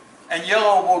down and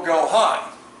yellow will go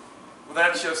high. Well,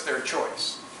 that's just their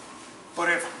choice. But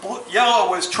if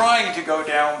yellow was trying to go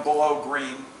down below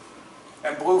green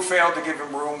and blue failed to give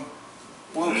him room,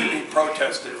 blue can be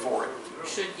protested for it.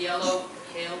 Should yellow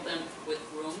hail them with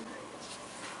room?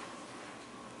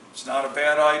 It's not a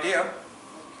bad idea,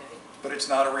 Okay. but it's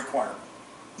not a requirement.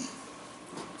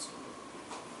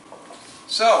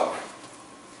 So,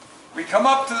 we come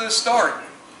up to the start.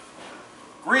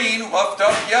 Green luffed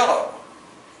up yellow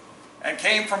and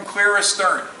came from clear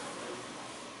astern.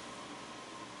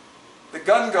 The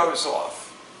gun goes off.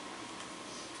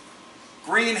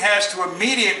 Green has to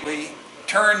immediately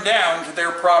turn down to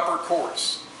their proper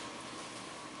course.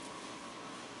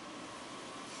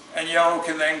 And yellow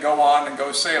can then go on and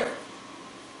go sailing.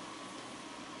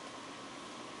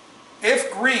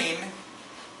 If green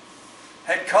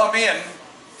had come in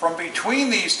from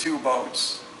between these two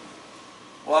boats,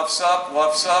 luffs up,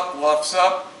 luffs up, luffs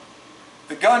up,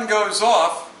 the gun goes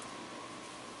off,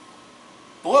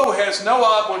 blue has no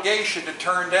obligation to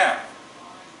turn down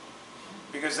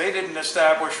because they didn't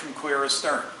establish from clear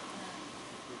astern.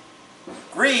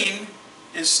 Green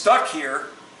is stuck here.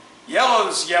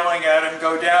 Yellow's yelling at him,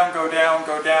 go down, go down,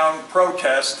 go down,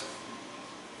 protest.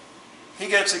 He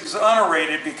gets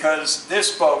exonerated because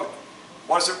this boat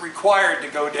wasn't required to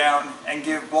go down and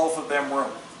give both of them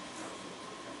room.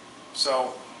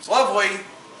 So, it's lovely,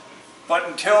 but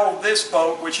until this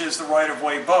boat, which is the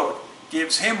right-of-way boat,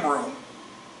 gives him room,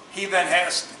 he then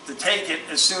has to take it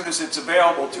as soon as it's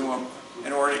available to him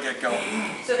in order to get going.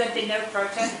 So there'd be no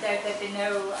protest, there'd be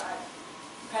no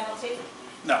penalty?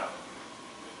 No.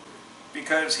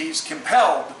 Because he's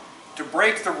compelled to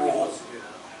break the rule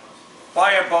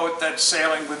by a boat that's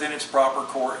sailing within its proper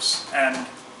course and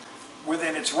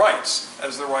within its rights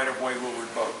as the right-of-way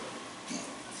leeward boat.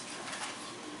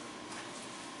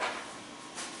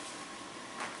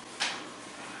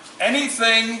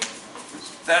 Anything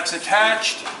that's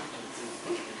attached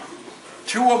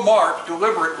to a mark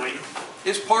deliberately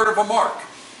is part of a mark.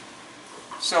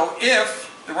 So if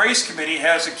the race committee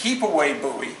has a keep-away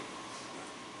buoy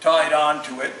tied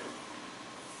onto it,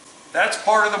 that's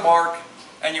part of the mark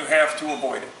and you have to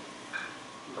avoid it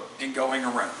in going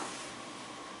around.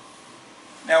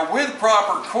 Now with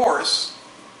proper course,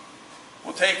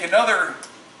 we'll take another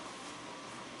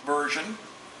version.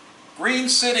 Green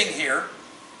sitting here,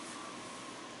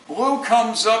 blue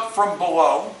comes up from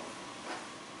below,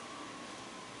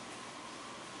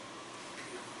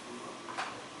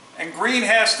 and green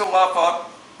has to luff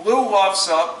up, blue luffs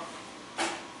up,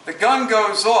 the gun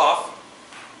goes off,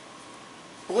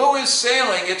 blue is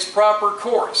sailing its proper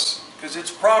course, because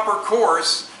its proper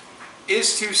course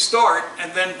is to start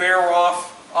and then bear off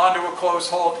onto a close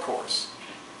hold course.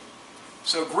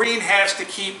 So green has to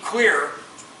keep clear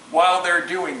while they're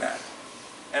doing that.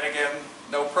 And again,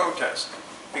 no protest,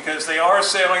 because they are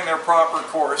sailing their proper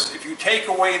course. If you take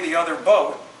away the other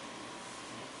boat,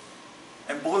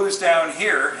 and blue's down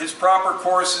here, his proper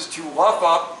course is to luff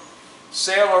up,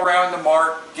 sail around the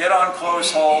mark, get on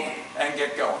close hold, and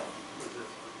get going.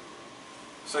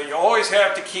 So you always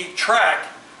have to keep track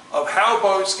of how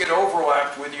boats get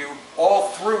overlapped with you all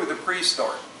through the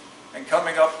pre-start and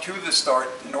coming up to the start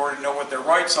in order to know what their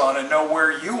right's on and know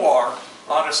where you are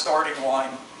on a starting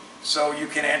line, so you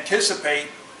can anticipate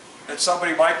that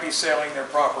somebody might be sailing their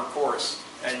proper course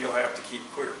and you'll have to keep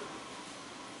clear.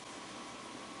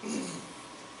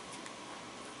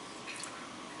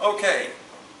 Okay.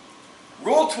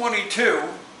 Rule 22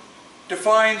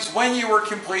 defines when you are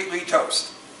completely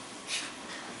toast.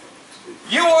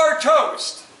 You are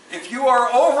toast if you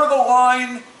are over the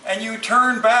line and you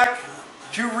turn back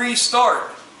to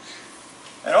restart.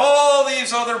 And all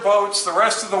these other boats, the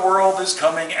rest of the world is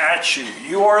coming at you.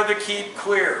 You are the keep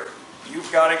clear.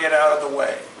 You've got to get out of the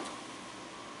way.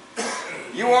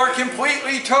 You are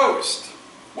completely toast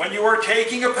when you are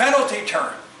taking a penalty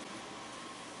turn.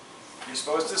 You're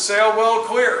supposed to sail well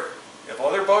clear. If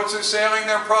other boats are sailing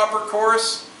their proper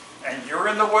course and you're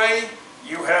in the way,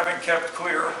 you haven't kept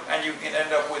clear and you can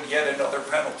end up with yet another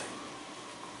penalty.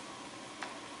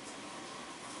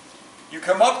 You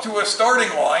come up to a starting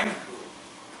line,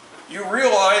 you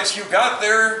realize you got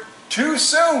there too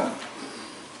soon.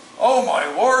 Oh my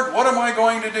Lord, what am I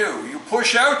going to do? You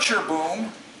push out your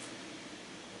boom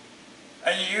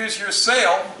and you use your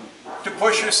sail to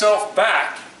push yourself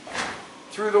back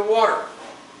through the water.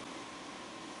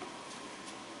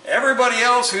 Everybody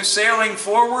else who's sailing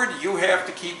forward, you have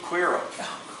to keep clear of.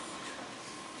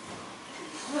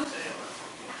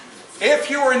 If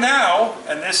you are now,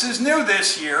 and this is new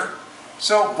this year,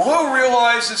 so Blue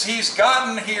realizes he's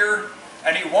gotten here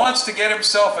and he wants to get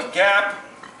himself a gap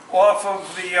off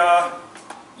of the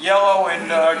yellow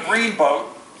and green boat.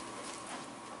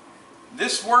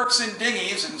 This works in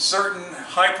dinghies and certain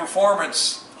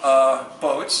high-performance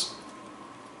boats.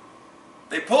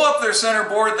 They pull up their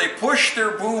centerboard, they push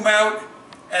their boom out,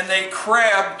 and they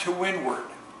crab to windward.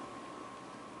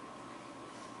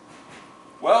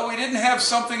 Well, we didn't have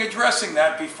something addressing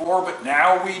that before, but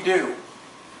now we do.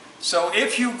 So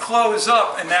if you close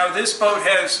up and now this boat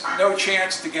has no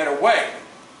chance to get away,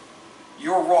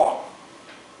 you're wrong.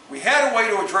 We had a way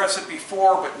to address it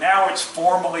before, but now it's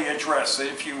formally addressed. So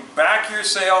if you back your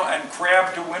sail and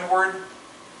crab to windward,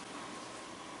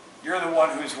 you're the one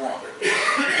who's wrong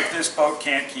if this boat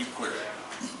can't keep clear.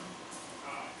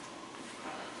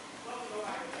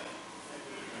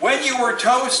 When you are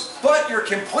toast, but you're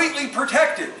completely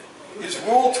protected, is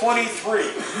Rule 23.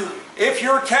 If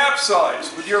you're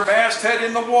capsized with your masthead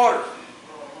in the water,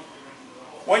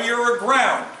 when you're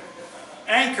aground,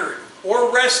 anchored,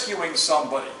 or rescuing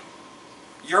somebody,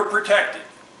 you're protected.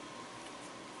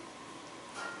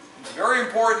 It's very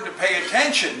important to pay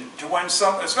attention to when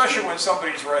especially when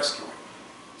somebody's rescuing.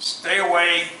 Stay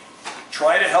away,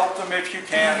 try to help them if you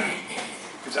can,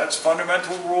 because that's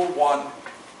fundamental rule 1,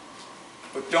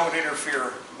 but don't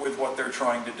interfere with what they're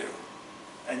trying to do.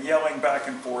 And yelling back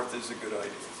and forth is a good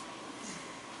idea.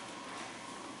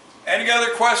 Any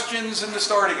other questions in the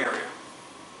starting area?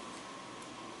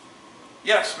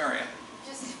 Yes, Marianne?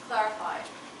 Just to clarify,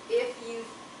 if you've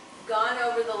gone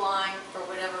over the line for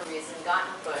whatever reason,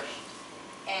 gotten pushed,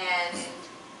 and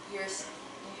you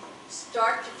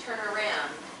start to turn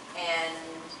around and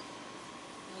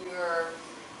you're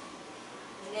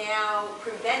now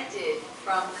prevented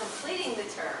from completing the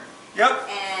turn. Yep.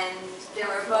 And there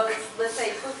are boats, let's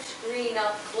say, push green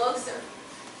up closer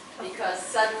because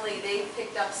suddenly they've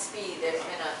picked up speed. There's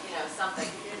been a, something.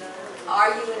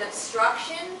 Are you in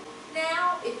obstruction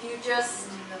now if you just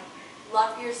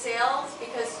luff your sails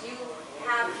because you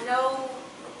have no?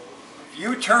 If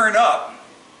you turn up.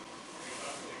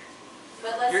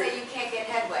 But let's say you can't get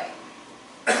headway,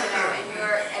 and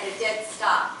you're at a dead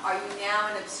stop. Are you now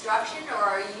in obstruction, or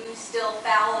are you still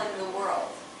fouling the world?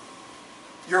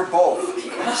 You're both.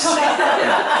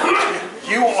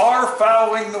 You are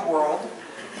fouling the world.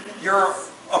 You're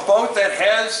a boat that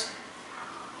has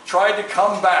tried to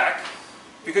come back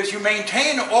because you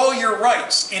maintain all your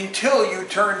rights until you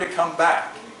turn to come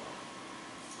back.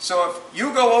 So if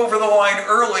you go over the line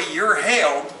early, you're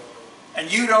hailed,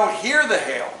 and you don't hear the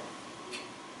hail,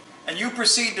 and you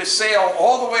proceed to sail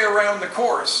all the way around the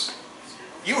course,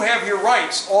 you have your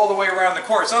rights all the way around the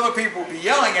course. Other people will be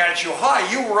yelling at you,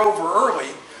 hi, you were over early,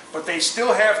 but they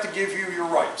still have to give you your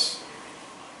rights.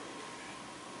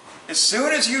 As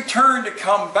soon as you turn to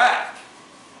come back,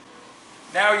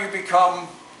 now you become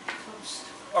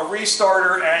a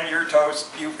restarter and you're toast.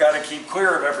 You've got to keep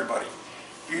clear of everybody.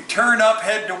 You turn up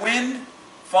head to wind,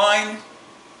 fine.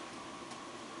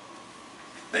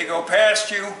 They go past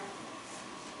you.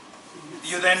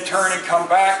 You then turn and come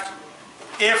back.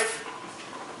 If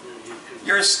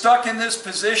you're stuck in this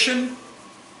position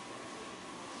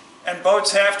and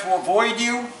boats have to avoid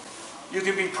you, you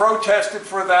can be protested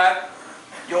for that.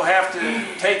 You'll have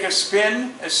to take a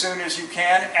spin as soon as you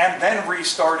can and then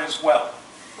restart as well.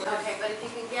 Okay, but if you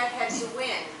can get head to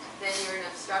wind, then you're in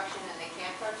obstruction and they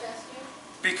can't protest you?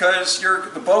 Because you're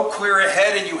the boat clear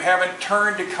ahead and you haven't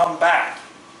turned to come back.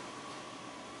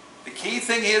 The key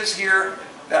thing is here,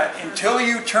 that until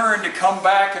you turn to come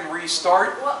back and restart,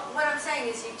 What I'm saying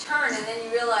is you turn and then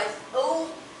you realize, oh,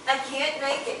 I can't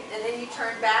make it, and then you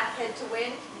turn back, head to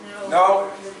wind? no,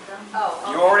 Oh,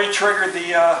 you okay. already triggered the,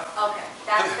 Okay,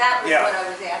 that was Yeah. what I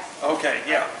was asking. okay,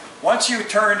 yeah. Once you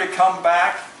turn to come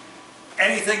back,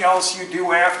 anything else you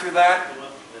do after that,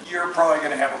 you're probably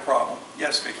going to have a problem.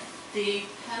 Yes, Vicki? The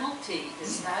penalty,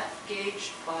 is that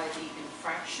gauged by the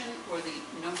infraction or the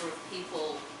number of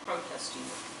people protesting?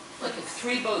 Like if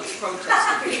 3 boats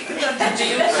protested, do you,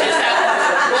 is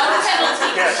that one penalty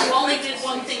because you only did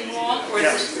one thing wrong, or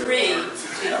is it 3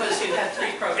 because you had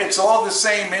 3 protests? It's all the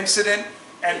same incident,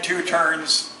 and 2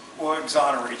 turns will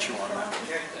exonerate you on that.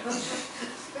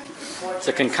 It's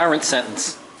a concurrent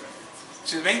sentence.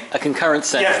 Excuse me? A concurrent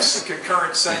sentence. Yes, a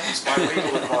concurrent sentence by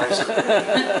legal advisor.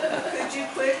 Could you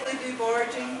quickly do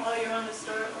barging while you're on the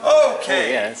start line? Oh,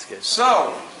 Okay, yeah, that's good.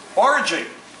 so, barging.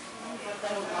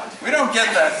 We don't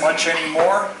get that much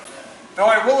anymore. Though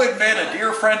I will admit, a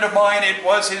dear friend of mine, it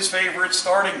was his favorite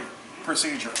starting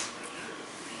procedure.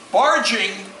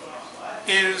 Barging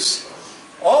is,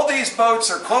 all these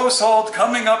boats are close-hauled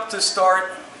coming up to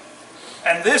start,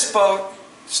 and this boat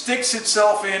sticks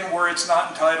itself in where it's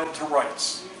not entitled to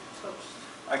rights.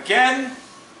 Again,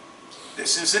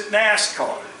 this isn't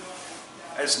NASCAR.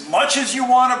 As much as you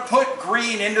want to put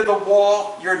green into the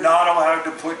wall, you're not allowed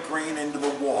to put green into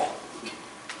the wall.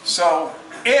 So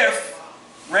if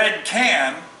red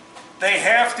can, they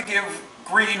have to give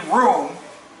green room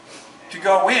to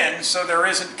go in so there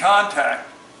isn't contact,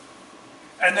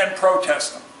 and then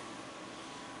protest them.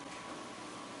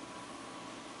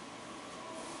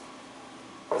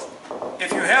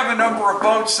 If you have a number of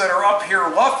boats that are up here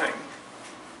luffing,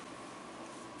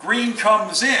 green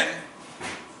comes in,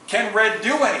 can red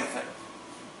do anything?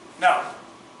 No.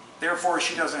 Therefore,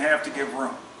 she doesn't have to give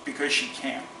room because she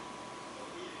can't.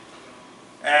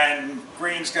 And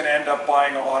green's going to end up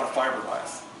buying a lot of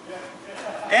fiberglass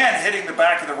and hitting the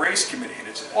back of the race committee. And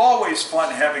it's always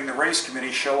fun having the race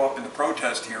committee show up in the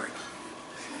protest hearing.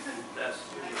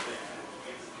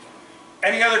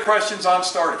 Any other questions on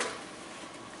starting?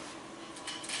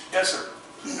 Yes, sir.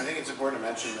 I think it's important to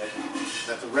mention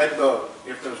that the red boat,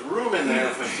 if there's room in there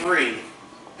for 3,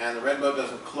 and the red boat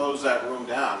doesn't close that room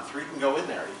down, 3 can go in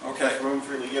there. Okay. There's room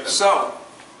freely given. So,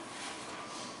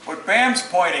 what Bam's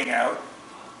pointing out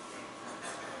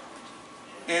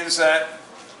is that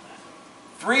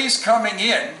 3's coming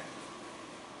in,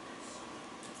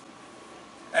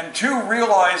 and 2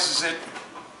 realizes it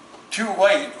too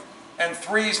late, and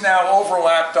 3's now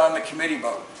overlapped on the committee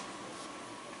boat.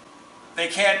 They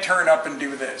can't turn up and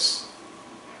do this,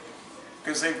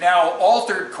 because they've now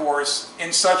altered course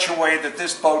in such a way that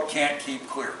this boat can't keep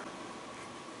clear.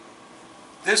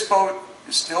 This boat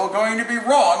is still going to be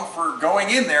wrong for going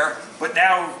in there, but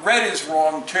now red is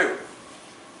wrong too.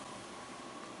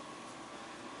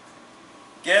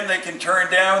 Again, they can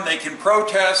turn down, they can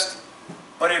protest,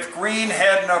 but if green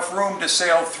had enough room to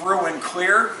sail through and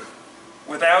clear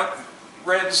without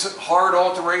red's hard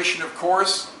alteration of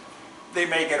course, they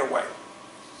may get away.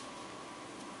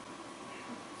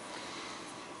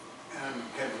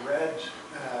 Can red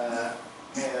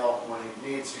hail when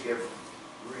he needs to give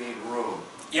green room?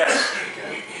 Yes.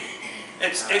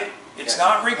 Okay. It's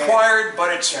not required,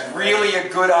 but it's really a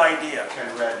good idea.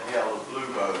 Can red hail a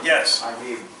blue boat? Yes. I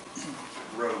need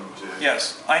room to...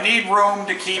 Yes. I need room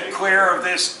to keep clear of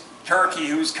this turkey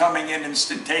who's coming in and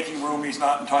taking room he's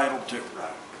not entitled to.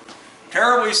 Right.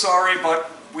 Terribly sorry, but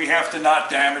we have to not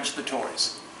damage the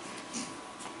toys.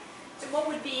 So what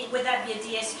would that be a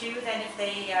DSQ then if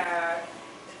they,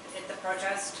 if the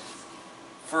protest?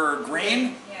 For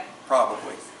green, Yeah.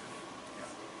 probably.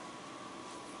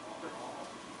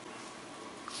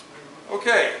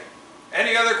 Okay.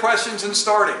 Any other questions in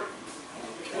starting?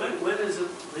 When is it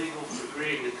legal for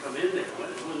green to come in there?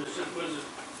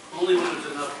 Only when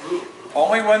there's enough room?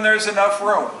 Only when there's enough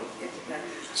room.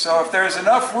 So if there's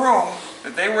enough room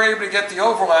that they were able to get the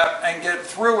overlap and get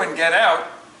through and get out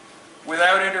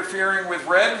without interfering with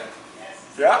red,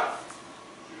 yeah,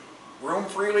 room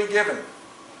freely given.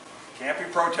 Can't be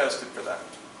protested for that.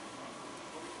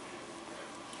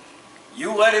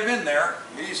 You let him in there,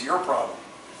 he's your problem.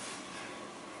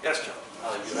 Yes, Joe?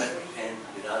 You're at the pin,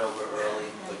 you're not over early,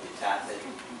 but you tap it,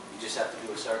 you just have to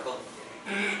do a circle?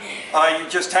 You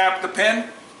just tap the pin?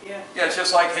 Yeah. Yeah, it's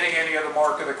just like hitting any other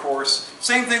mark of the course.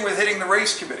 Same thing with hitting the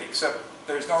race committee, except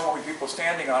there's normally people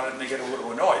standing on it and they get a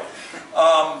little annoyed.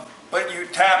 But you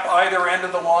tap either end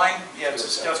of the line, yes,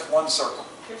 it's just one circle.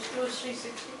 Just do a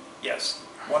 360? Yes,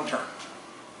 one turn.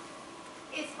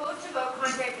 Is boat-to-boat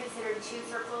contact considered 2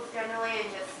 circles generally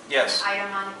and just Yes. an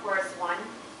item on the course 1?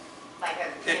 Like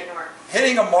a pin or...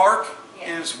 Hitting a mark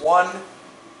Yeah. is 1,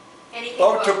 Anything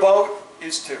boat to boat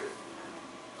is 2.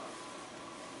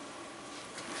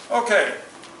 Okay,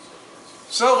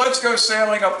 so let's go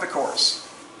sailing up the course.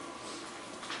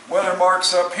 Weather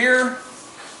marks up here,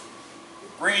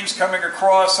 green's coming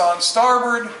across on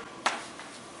starboard,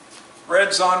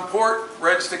 red's on port,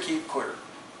 red's to keep clear.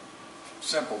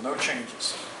 Simple, no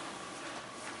changes.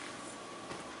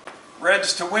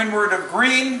 Red's to windward of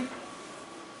green,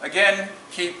 again,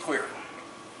 keep clear.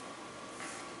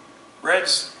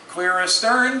 Red's clear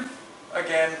astern,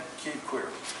 again, keep clear.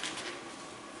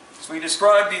 As we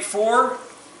described before,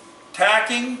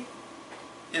 tacking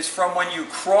is from when you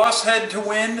cross head to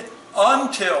wind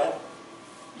until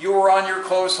you are on your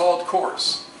close-hauled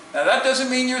course. Now that doesn't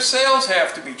mean your sails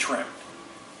have to be trimmed.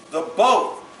 The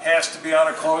boat has to be on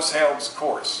a close-hauled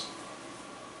course.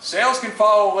 Sails can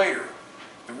follow later.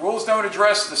 The rules don't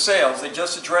address the sails, they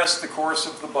just address the course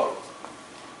of the boat.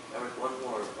 Eric, one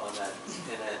more on that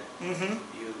pin end.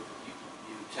 You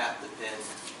tap the pin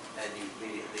and you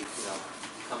immediately,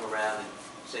 come around and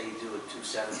say you do a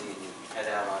 270 and you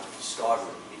head out on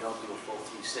starboard. You don't do a full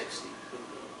 360.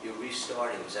 You're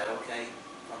restarting, is that okay?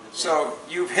 From the pin? So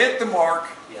you've hit the mark,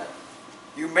 Yeah.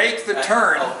 you make the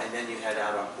turn, Oh, and then you head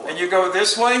out on port. and you go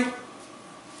this way?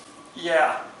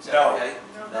 Yeah, Is that no, okay?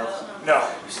 no.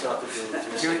 You still have to do a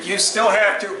 360? You still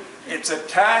have to, it's a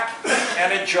tack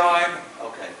and a jibe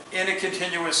Okay. in a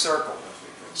continuous circle.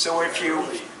 So if you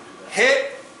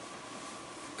hit,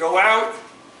 go out,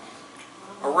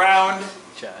 around,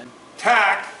 Chad.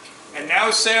 tack, and now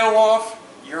sail off,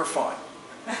 you're fine.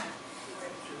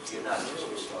 You're not just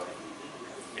restarting.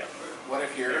 Yeah. What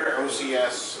if you're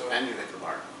OCS and you hit the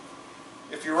mark?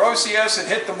 If you're OCS and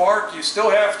hit the mark, you still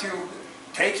have to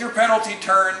take your penalty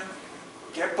turn,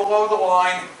 get below the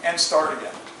line, and start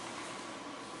again.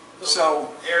 So,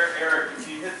 Eric, if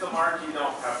you hit the mark, you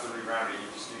don't have to reroute it, you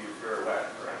just do your pirouette,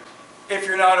 correct? if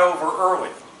you're not over early,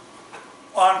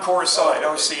 on course side,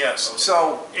 OCS.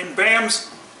 So, in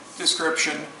BAM's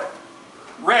description,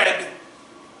 red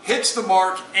hits the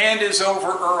mark and is over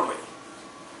early.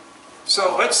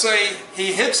 So let's say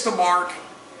he hits the mark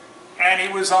and he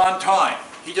was on time.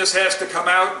 He just has to come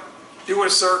out, do a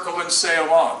circle, and sail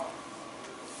on.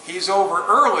 He's over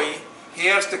early, he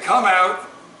has to come out,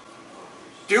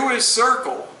 do his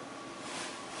circle,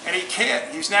 and he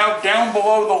can't. He's now down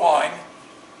below the line,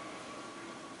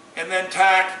 and then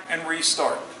tack and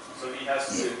restart. So he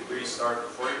has to restart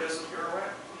before he does the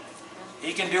pirouette?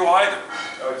 He can do either.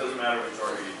 Oh, it doesn't matter which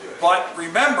order you do it? But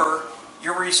remember,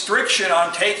 your restriction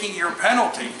on taking your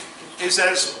penalty is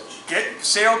as get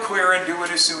sail clear and do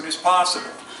it as soon as possible.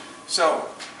 So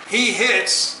he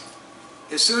hits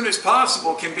as soon as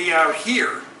possible can be out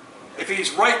here. If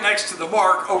he's right next to the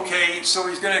mark, okay, so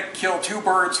he's going to kill 2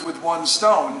 birds with 1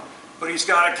 stone, but he's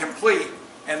got to complete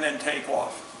and then take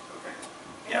off.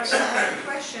 Yes. I have a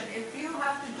question. If you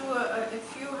have to do a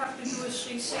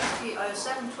 360,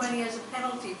 720 as a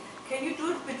penalty, can you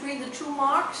do it between the 2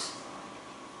 marks?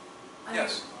 I mean,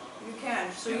 Yes. You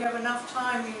can. So you have enough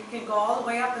time. You can go all the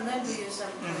way up and then do your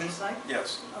 720, right?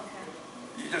 Yes.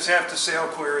 Okay. You just have to sail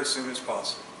clear as soon as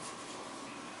possible.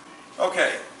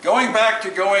 Okay, going back to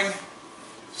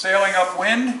sailing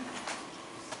upwind.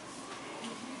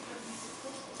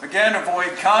 Again,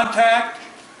 avoid contact.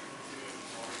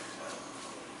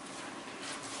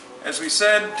 As we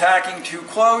said, tacking too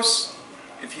close.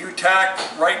 If you tack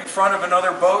right in front of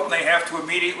another boat and they have to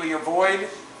immediately avoid,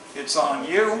 it's on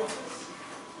you.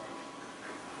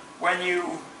 When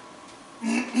you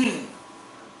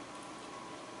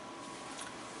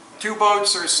 2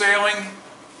 boats are sailing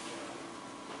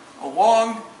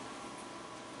along,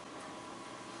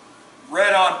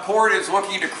 red on port is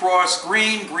looking to cross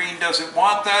green, green doesn't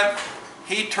want that,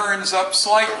 he turns up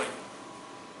slightly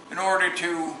in order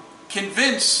to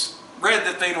convince red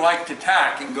that they'd like to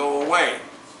tack and go away.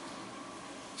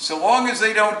 So long as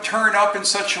they don't turn up in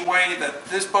such a way that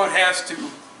this boat has to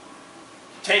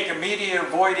take immediate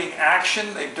avoiding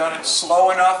action, they've done it slow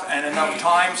enough and enough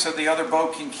time so the other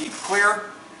boat can keep clear,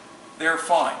 they're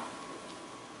fine.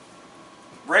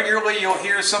 Regularly you'll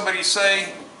hear somebody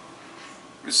say,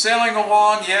 was sailing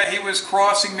along, yeah, he was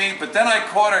crossing me, but then I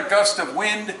caught a gust of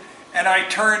wind and I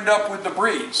turned up with the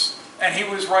breeze and he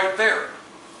was right there.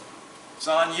 It's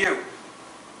on you.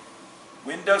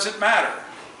 Wind doesn't matter.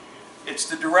 It's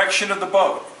the direction of the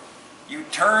boat. You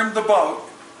turn the boat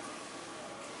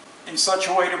in such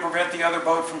a way to prevent the other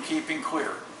boat from keeping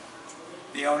clear.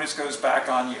 The onus goes back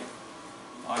on you,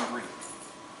 on green.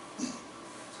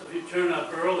 So if you turn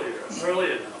up early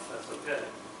enough, that's okay.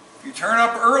 If you turn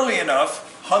up early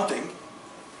enough, hunting,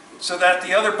 so that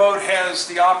the other boat has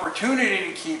the opportunity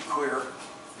to keep clear,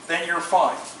 then you're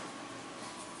fine.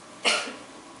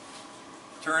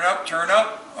 Turn up, turn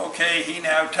up. Okay, he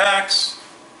now tacks.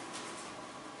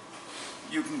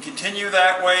 You can continue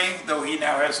that way, though he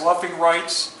now has luffing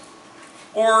rights.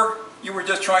 Or you were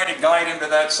just trying to guide him to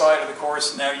that side of the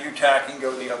course, and now you tack and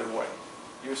go the other way.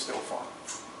 You're still fine.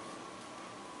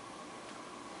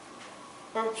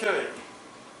 Okay.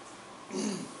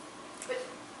 But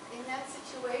in that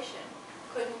situation,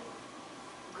 couldn't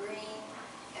green,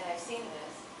 and I've seen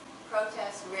this,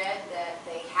 protest red that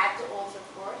they had to alter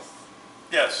course?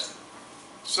 Yes.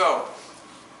 So,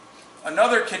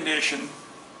 another condition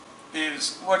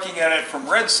is looking at it from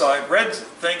red side. Red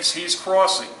thinks he's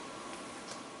crossing.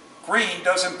 Green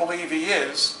doesn't believe he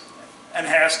is and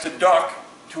has to duck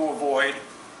to avoid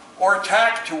or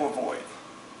tack to avoid,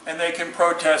 and they can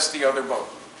protest the other boat.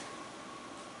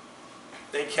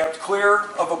 They kept clear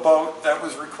of a boat that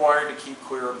was required to keep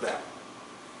clear of them,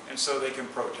 and so they can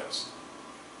protest.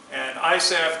 And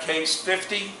ISAF case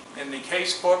 50 in the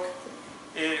case book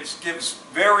gives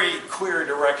very clear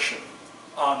direction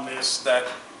on this, that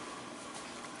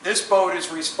this boat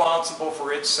is responsible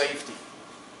for its safety.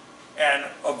 And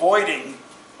avoiding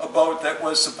a boat that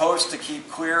was supposed to keep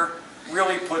clear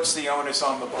really puts the onus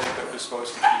on the boat that was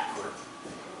supposed to keep clear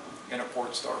in a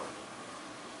port starboard.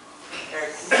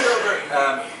 Eric, can you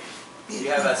go over,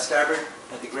 you have a starboard,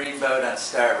 the green boat on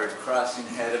starboard crossing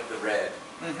ahead of the red.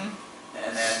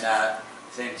 And then,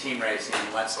 say in team racing,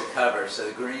 he wants to cover, so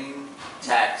the green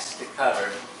tacks to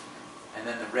cover, and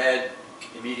then the red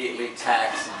immediately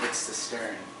tacks and hits the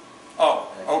stern. Oh,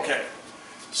 okay.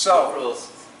 So, rules.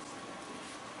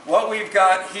 What we've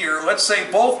got here, let's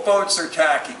say both boats are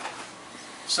tacking.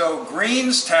 So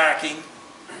green's tacking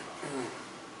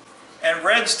and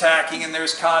red's tacking, and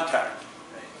there's contact.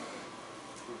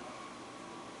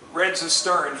 Red's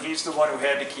astern, he's the one who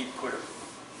had to keep clear.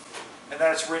 And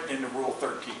that's written into Rule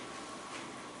 13.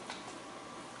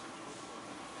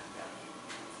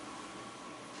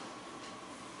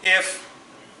 If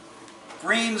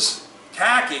green's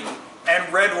tacking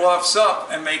and red luffs up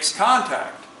and makes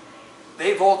contact,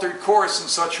 they've altered course in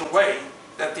such a way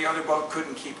that the other boat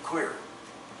couldn't keep clear.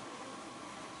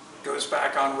 Goes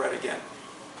back on red again.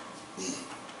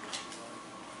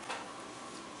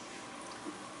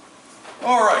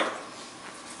 All right.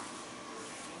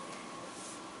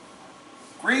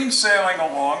 Green sailing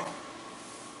along.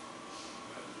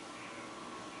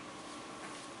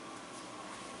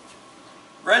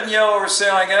 Red and yellow are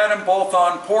sailing at him, both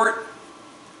on port.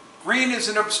 Green is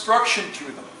an obstruction to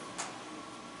them.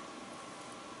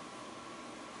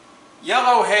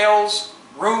 Yellow hails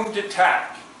room to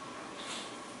tack.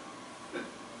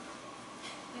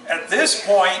 At this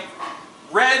point,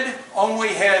 red only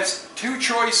has two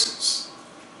choices.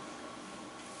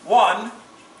 One,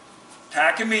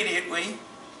 tack immediately,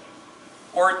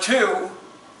 or two,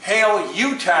 hail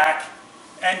U-tack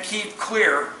and keep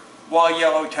clear while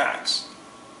yellow tacks.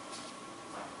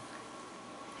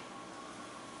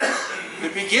 The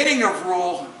beginning of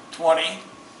Rule 20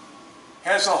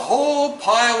 has a whole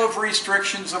pile of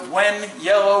restrictions of when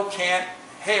yellow can't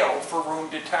hail for room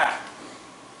to tack.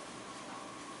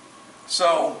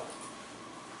 So,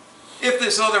 if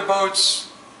this other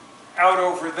boat's out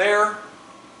over there,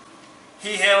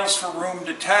 he hails for room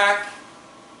to tack.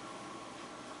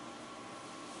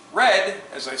 Red,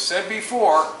 as I said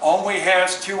before, only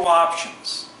has two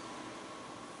options.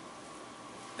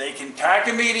 They can tack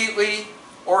immediately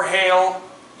or hail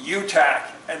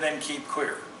U-tack and then keep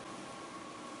clear.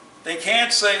 They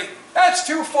can't say, that's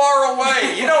too far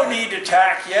away, you don't need to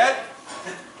tack yet.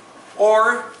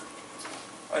 Or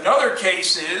another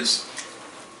case is,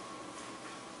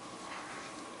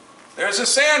 there's a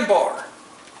sandbar,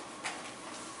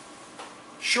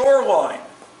 shoreline,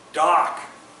 dock.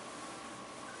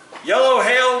 Yellow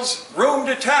hails room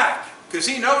to tack because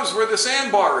he knows where the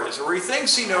sandbar is, or he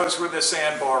thinks he knows where the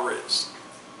sandbar is.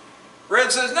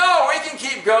 Red says, no, we can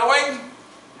keep going.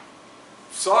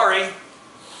 Sorry.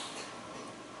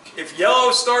 If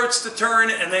yellow starts to turn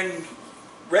and then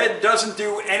red doesn't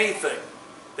do anything,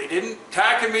 they didn't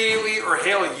tack immediately or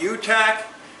hail a U-tack,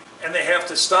 and they have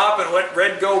to stop and let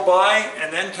red go by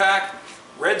and then tack,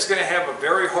 red's going to have a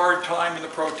very hard time in the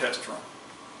protest room.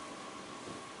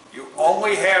 You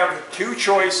only have two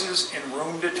choices in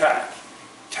room to tack.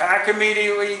 Tack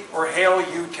immediately or hail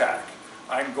U-tack.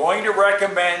 I'm going to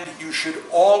recommend you should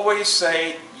always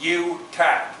say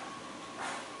U-tack.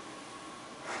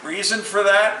 Reason for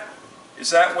that is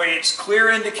that way it's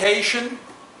clear indication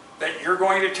that you're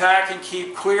going to tack and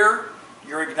keep clear.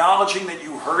 You're acknowledging that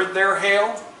you heard their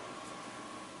hail,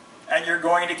 and you're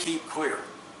going to keep clear.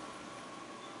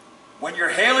 When you're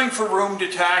hailing for room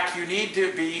to tack, you need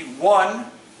to be 1,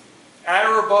 at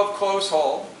or above close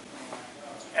haul,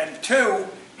 And two,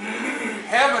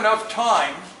 have enough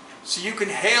time so you can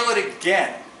hail it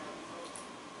again.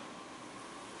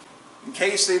 In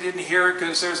case they didn't hear it,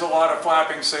 because there's a lot of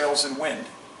flapping sails and wind.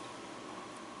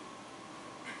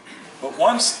 But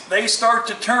once they start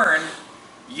to turn,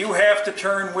 you have to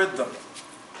turn with them.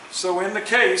 So in the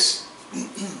case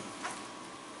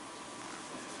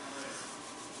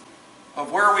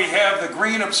of where we have the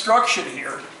green obstruction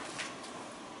here,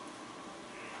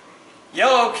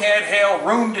 yellow can't hail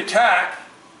room to tack.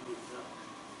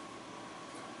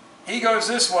 He goes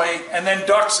this way and then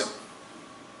ducks him.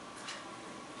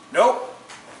 Nope,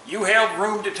 you hailed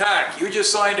room to tack. You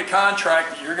just signed a contract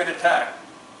that you're going to tack.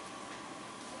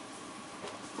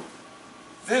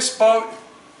 This boat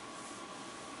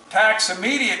tacks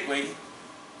immediately.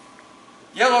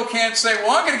 Yellow can't say,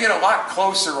 well, I'm going to get a lot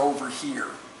closer over here.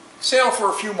 Sail for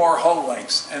a few more hull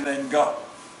lengths and then go.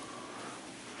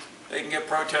 They can get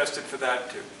protested for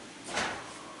that too.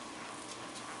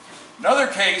 Another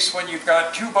case, when you've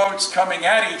got two boats coming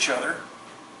at each other,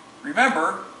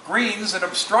 remember, green's an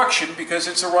obstruction because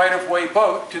it's a right-of-way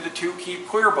boat to the two keep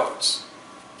clear boats.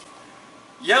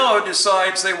 Yellow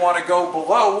decides they want to go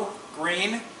below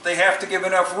green. They have to give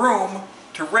enough room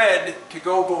to red to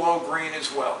go below green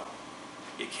as well.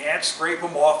 You can't scrape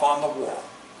them off on the wall.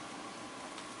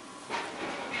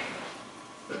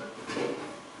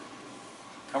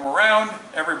 Come around,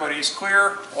 everybody's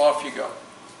clear, off you go.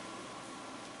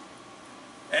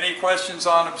 Any questions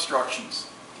on obstructions?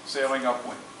 Sailing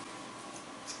upwind.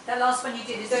 That last one you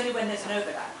did is only when there's an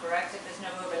overlap, correct? If there's no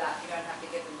overlap, you don't have to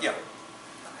give them room. Yeah.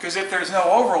 Because if there's no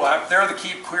overlap, they're the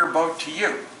keep clear boat to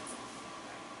you.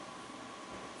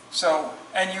 So,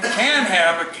 and you can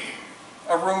have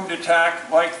a room to tack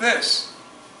like this.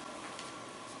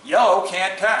 Yellow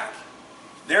can't tack.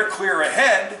 They're clear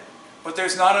ahead, but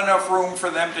there's not enough room for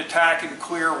them to tack and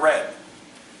clear red.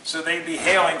 So they'd be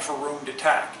hailing for room to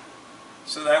tack.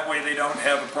 So that way they don't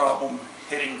have a problem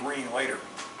hitting green later.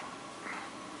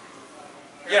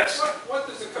 Yes? What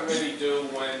does the committee do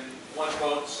when one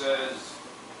boat says,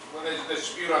 when there's a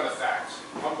dispute on the facts?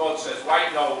 One boat says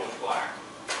white, no, it was black.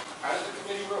 How does the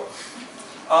committee rule?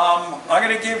 I'm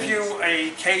going to give you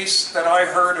a case that I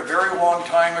heard a very long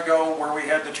time ago where we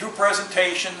had the two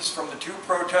presentations from the two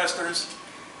protesters.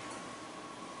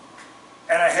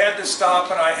 And I had to stop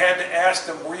and I had to ask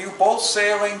them, were you both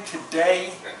sailing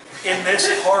today in this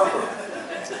harbor?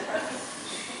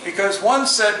 Because one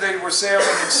said they were sailing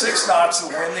in 6 knots of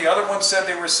wind, the other one said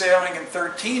they were sailing in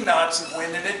 13 knots of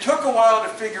wind, and it took a while to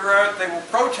figure out they were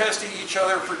protesting each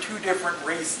other for two different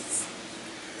reasons.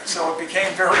 So it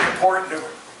became very important to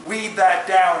weed that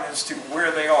down as to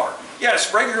where they are.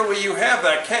 Yes, regularly you have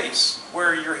that case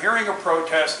where you're hearing a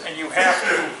protest and you have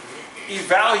to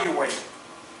evaluate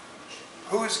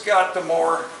who's got the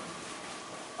more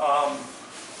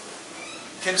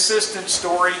consistent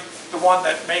story, the one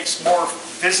that makes more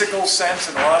physical sense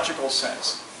and logical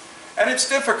sense. And it's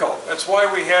difficult. That's why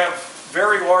we have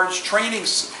very large training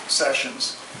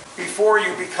sessions before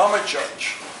you become a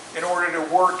judge in order to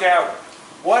work out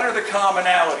what are the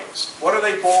commonalities, what do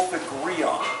they both agree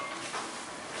on.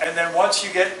 And then once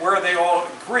you get where they all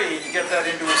agree, you get that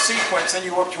into a sequence, and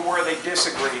you look to where they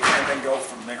disagree and then go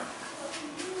from there.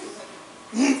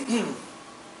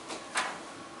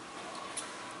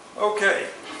 Okay.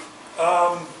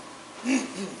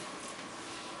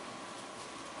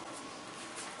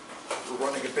 We're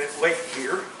running a bit late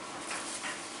here.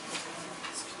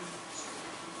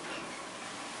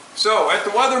 So, at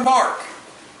the weather mark,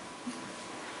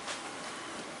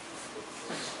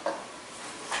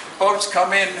 boats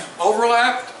come in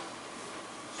overlapped.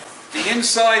 The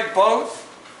inside boat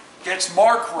gets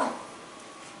mark room.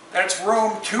 That's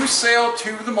room to sail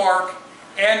to the mark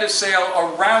and to sail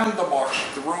around the mark,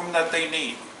 the room that they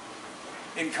need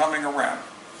in coming around.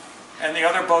 And the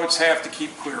other boats have to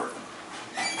keep clear of them.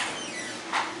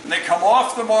 When they come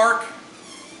off the mark,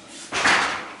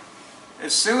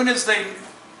 as soon as they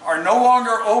are no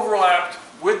longer overlapped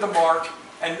with the mark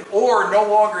and or no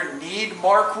longer need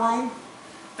mark room,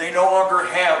 they no longer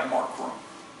have mark room.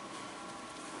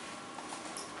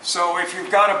 So if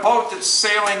you've got a boat that's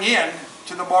sailing in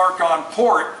to the mark on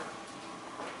port,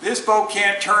 this boat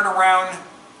can't turn around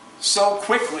so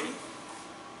quickly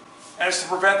as to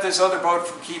prevent this other boat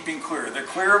from keeping clear. They're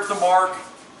clear of the mark.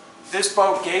 This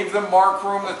boat gave them mark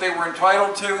room that they were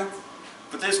entitled to,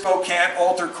 but this boat can't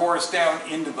alter course down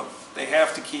into them. They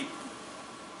have to keep,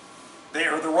 they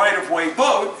are the right-of-way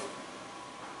boat,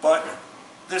 but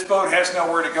this boat has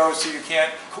nowhere to go, so you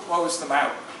can't close them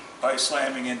out by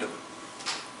slamming into them.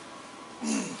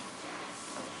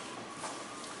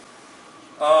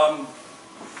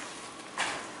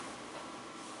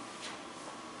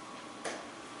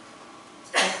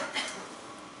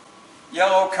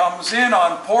 Yellow comes in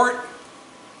on port,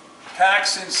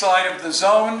 tacks inside of the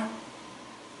zone,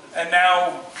 and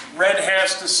now red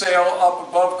has to sail up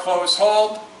above close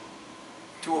hauled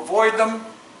to avoid them.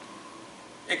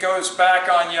 It goes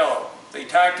back on yellow. They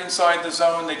tacked inside the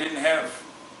zone, they didn't have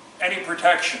any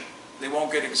protection. They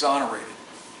won't get exonerated.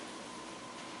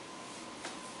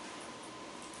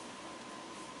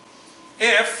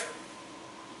 If,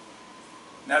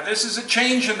 now this is a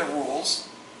change in the rules,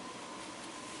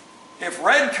 if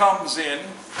red comes in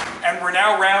and we're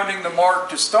now rounding the mark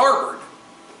to starboard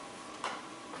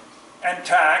and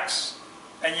tacks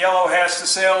and yellow has to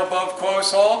sail above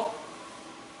close haul,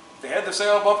 they had to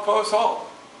sail above close haul.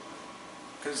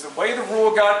 Because the way the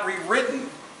rule got rewritten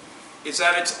is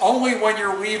that it's only when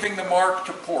you're leaving the mark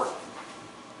to port.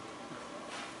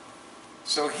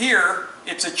 So here,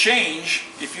 it's a change.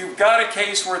 If you've got a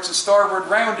case where it's a starboard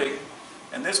rounding,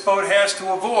 and this boat has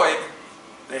to avoid,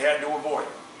 they had to avoid.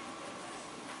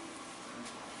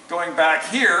 Going back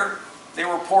here, they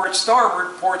were port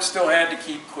starboard, port still had to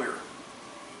keep clear.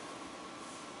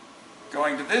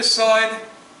 Going to this side,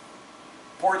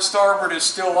 port starboard is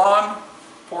still on,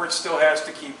 port still has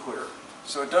to keep clear.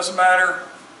 So it doesn't matter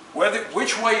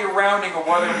which way you're rounding a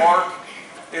weather mark,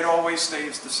 it always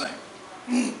stays the same.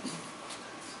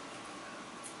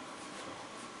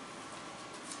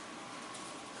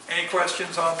 Any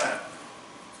questions on that?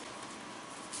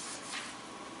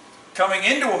 Coming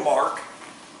into a mark,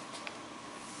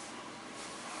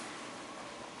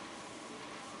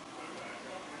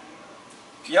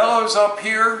 yellow's up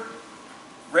here,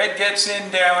 red gets in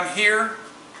down here.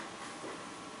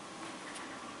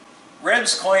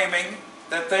 Red's claiming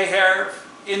that they have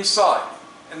inside,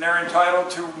 and they're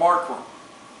entitled to mark room.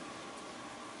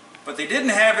 But they didn't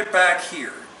have it back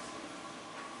here.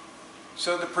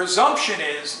 So the presumption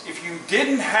is, if you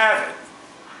didn't have it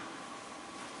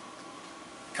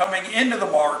coming into the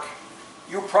mark,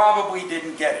 you probably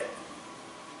didn't get it.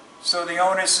 So the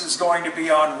onus is going to be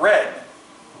on red,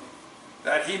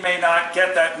 that he may not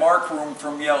get that mark room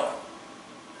from yellow.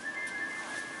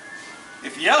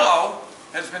 If yellow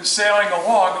has been sailing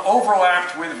along,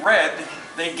 overlapped with red,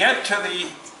 they get to the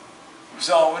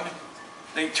zone,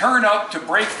 they turn up to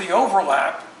break the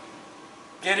overlap,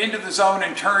 get into the zone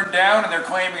and turn down, and they're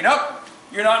claiming, oh,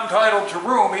 you're not entitled to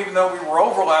room, even though we were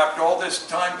overlapped all this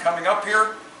time coming up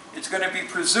here. It's going to be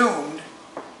presumed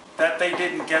that they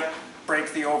didn't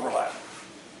break the overlap.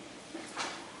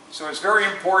 So it's very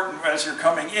important as you're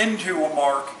coming into a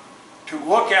mark to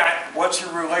look at what's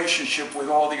your relationship with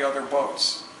all the other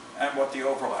boats and what the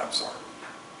overlaps are.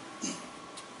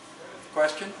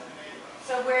 Question?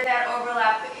 So where that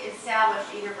overlap is established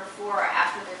either before or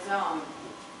after the zone,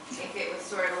 if it was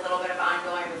sort of a little bit of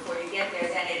ongoing before you get there,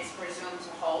 then it's presumed to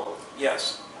hold?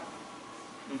 Yes.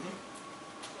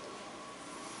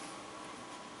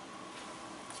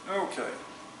 Okay.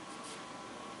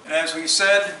 And as we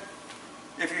said,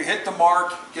 if you hit the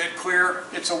mark, get clear,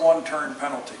 it's a one-turn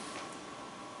penalty.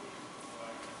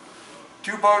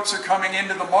 Two boats are coming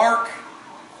into the mark.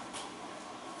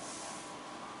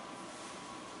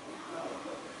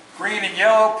 Green and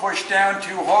yellow push down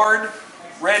too hard.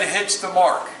 Red hits the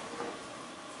mark.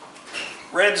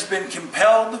 Red's been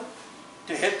compelled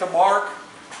to hit the mark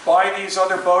by these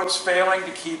other boats failing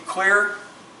to keep clear.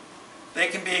 They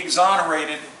can be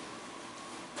exonerated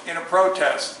in a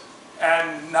protest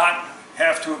and not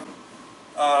have to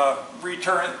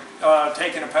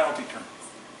taken a penalty turn.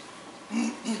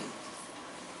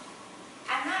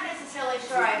 I'm not necessarily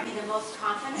sure I'd be the most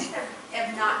confident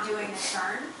of not doing the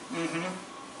turn.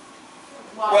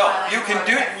 Well, you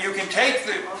can take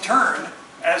the turn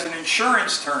as an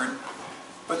insurance turn,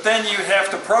 but then you have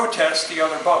to protest the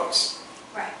other boats.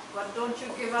 Right, but don't you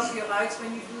give up your rights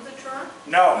when you do the turn?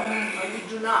 No. Or you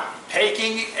do not?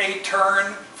 Taking a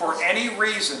turn for any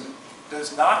reason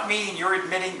does not mean you're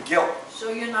admitting guilt.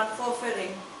 So you're not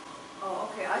forfeiting? Oh,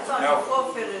 okay, I thought No. you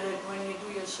forfeited it when you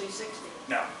do your 360.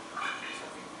 No.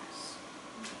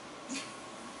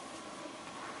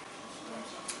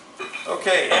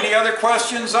 Okay, any other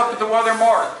questions up at the weather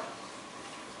mark?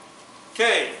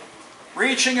 Okay,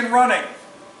 reaching and running.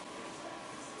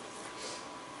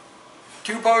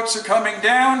 Two boats are coming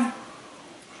down.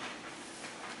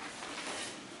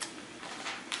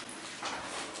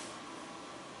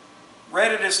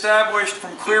 Red had established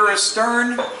from clear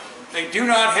astern. They do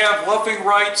not have luffing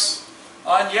rights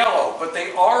on yellow, but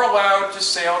they are allowed to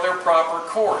sail their proper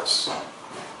course.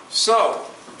 So,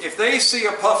 if they see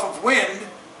a puff of wind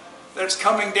that's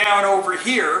coming down over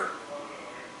here,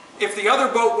 if the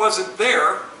other boat wasn't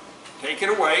there, take it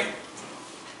away,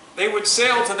 they would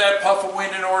sail to that puff of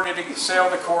wind in order to sail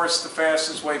the course the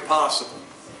fastest way possible.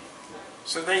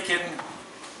 So they can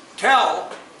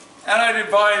tell, and I'd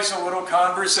advise a little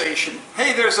conversation.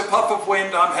 Hey, there's a puff of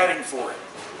wind, I'm heading for it.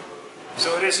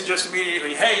 So it isn't just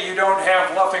immediately, hey, you don't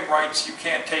have luffing rights, you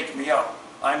can't take me up.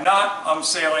 I'm not, I'm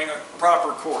sailing a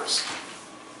proper course.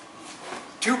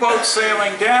 Two boats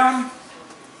sailing down.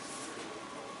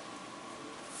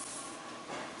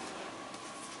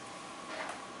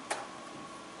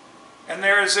 And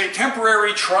there is a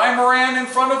temporary trimaran in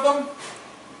front of them.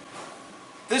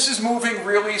 This is moving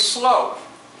really slow.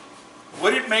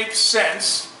 Would it make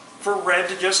sense for red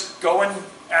to just go and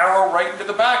arrow right into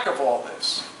the back of all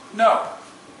this? No.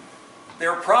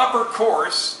 Their proper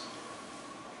course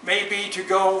may be to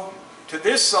go to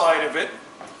this side of it,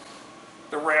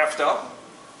 the raft up,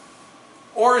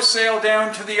 or sail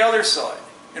down to the other side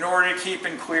in order to keep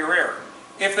in clear air.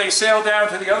 If they sail down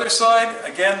to the other side,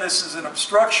 again, this is an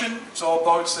obstruction. It's all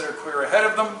boats that are clear ahead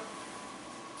of them.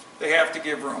 They have to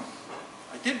give room.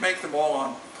 I did make them all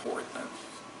on port. That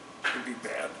could be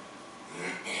bad.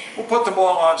 We'll put them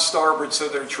all on starboard so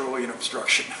they're truly an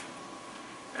obstruction.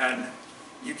 And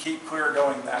you keep clear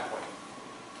going that way.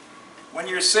 When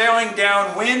you're sailing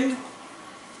downwind,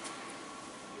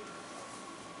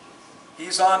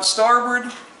 he's on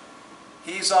starboard.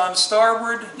 He's on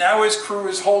starboard. Now his crew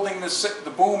is holding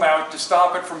the boom out to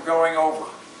stop it from going over.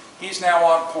 He's now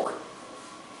on port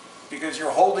because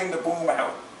you're holding the boom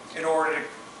out in order to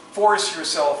force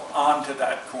yourself onto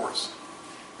that course.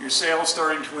 Your sail's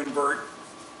starting to invert,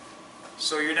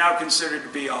 so you're now considered to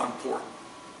be on port.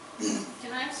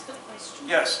 Can I ask a question?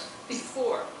 Yes.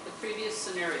 Before, the previous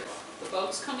scenario, the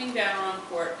boat's coming down on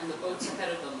port and the boat's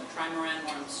ahead of them, the trimaran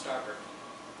on starboard.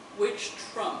 Which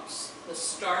trumps, the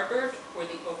starboard or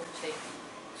the overtaking?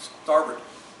 Starboard.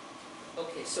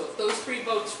 Okay, so if those three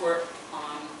boats were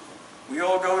on... We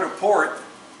all go to port.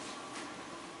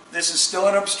 This is still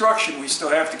an obstruction. We still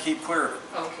have to keep clear of it.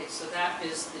 Okay, so that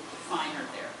is the definer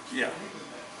there. Yeah.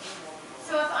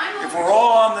 So if we're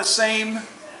all on the same,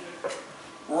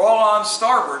 we're all on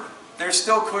starboard, they're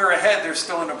still clear ahead, there's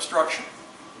still an obstruction.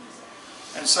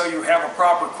 And so you have a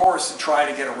proper course to try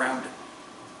to get around it.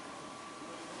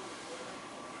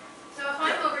 So if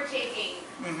I'm overtaking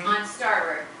on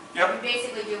starboard, I can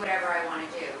basically do whatever I want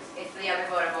to do. If the other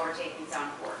boat I'm overtaking is on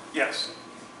port. Yes.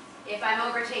 If I'm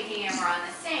overtaking and we're on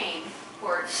the same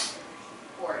port,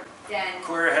 then...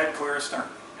 Clear ahead, clear astern.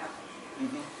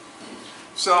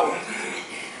 So,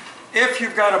 if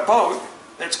you've got a boat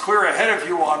that's clear ahead of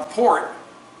you on port,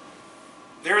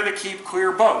 they're the keep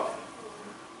clear boat.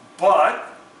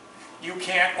 But you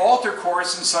can't alter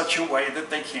course in such a way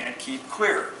that they can't keep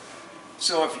clear.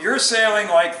 So if you're sailing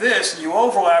like this and you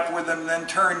overlap with them and then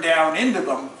turn down into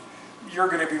them, you're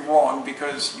going to be wrong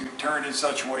because you turned in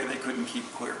such a way they couldn't keep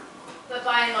clear. But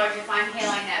by and large, if I'm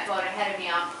hailing that boat ahead of me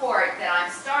on port, that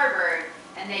I'm starboard,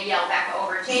 and they yell back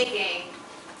overtaking,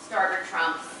 starboard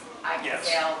trumps, I can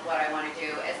sail what I want to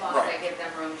do, as long as I give them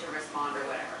room to respond or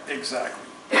whatever. Exactly.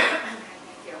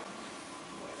 Thank you.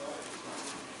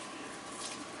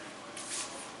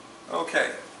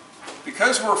 Okay.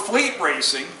 Because we're fleet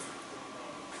racing,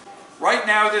 right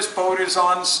now this boat is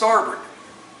on starboard.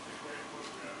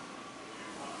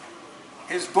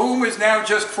 His boom has now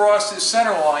just crossed his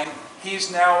center line.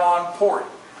 He's now on port.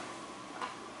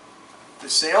 The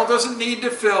sail doesn't need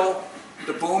to fill.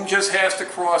 The boom just has to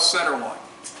cross center line.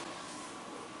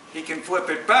 He can flip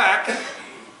it back,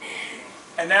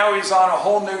 and now he's on a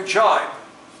whole new jibe.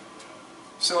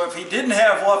 So if he didn't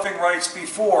have luffing rights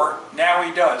before, now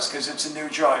he does, because it's a new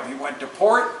jibe. He went to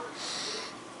port,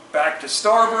 back to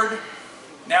starboard.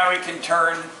 Now he can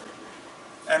turn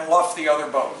and luff the other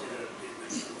boat.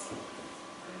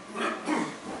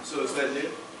 So is that new?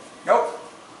 Nope.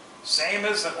 Same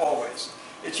as always.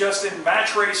 It's just in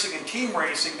match racing and team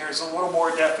racing, there's a little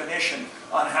more definition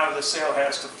on how the sail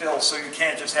has to fill, so you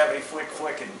can't just have a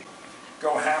flick and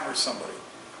go hammer somebody.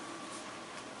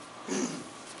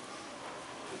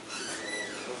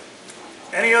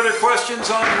 Any other questions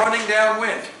on running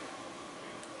downwind?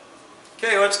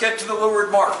 Okay, let's get to the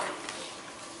leeward mark.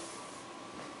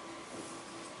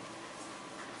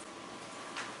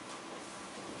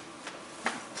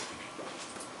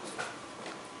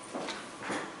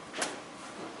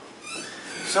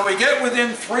 So we get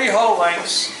within 3 hull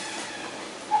lengths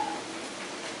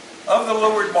of the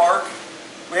leeward mark.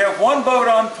 We have 1 boat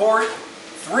on port,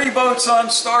 3 boats on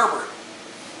starboard.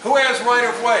 Who has right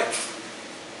of way?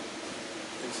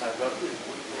 Inside boat.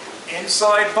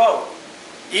 Inside boat.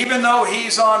 Even though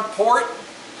he's on port,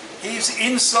 he's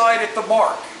inside at the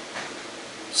mark.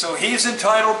 So he's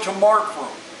entitled to mark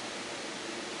room.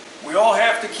 We all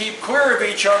have to keep clear of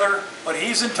each other, but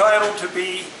he's entitled to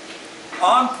be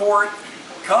on port,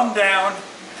 come down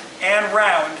and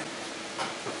round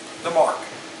the mark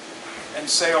and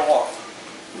sail off.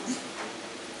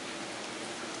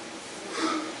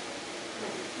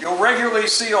 You'll regularly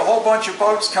see a whole bunch of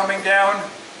boats coming down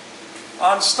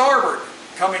on starboard,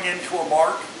 coming into a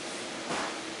mark.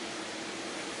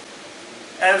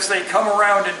 As they come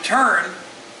around and turn,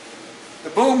 the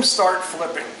booms start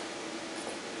flipping.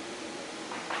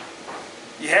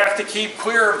 You have to keep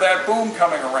clear of that boom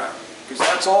coming around, because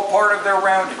that's all part of their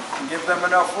rounding, and give them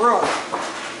enough room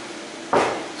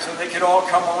so they can all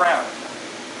come around.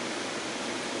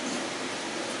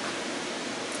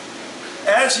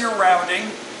 As you're rounding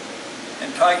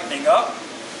and tightening up,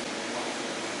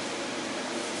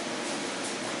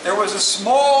 there was a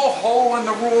small hole in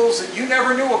the rules that you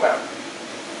never knew about,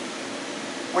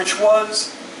 which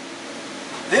was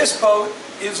this boat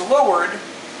is lowered,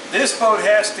 this boat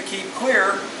has to keep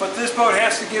clear, but this boat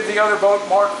has to give the other boat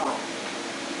mark room.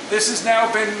 This has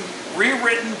now been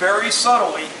rewritten very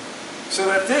subtly so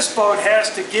that this boat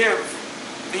has to give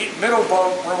the middle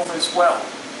boat room as well.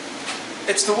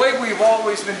 It's the way we've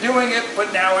always been doing it,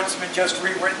 but now it's been just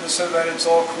rewritten so that it's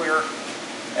all clear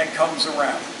and comes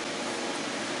around.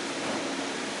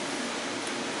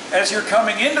 As you're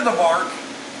coming into the mark,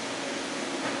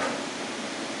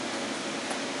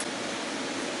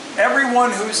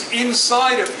 everyone who's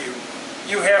inside of you,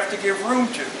 you have to give room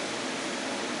to.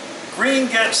 Green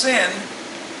gets in,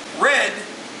 red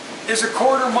is a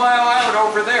quarter mile out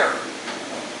over there,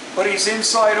 but he's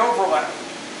inside overlap.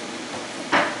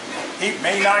 He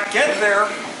may not get there,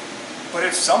 but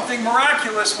if something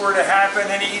miraculous were to happen,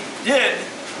 and he did,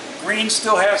 green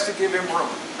still has to give him room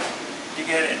to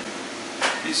get in.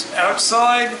 He's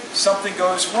outside, something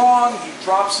goes wrong, he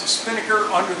drops his spinnaker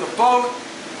under the boat,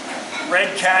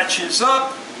 red catches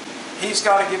up, he's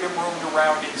got to give him room to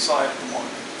round inside of the mark.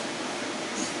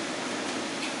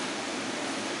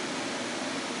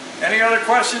 Any other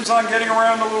questions on getting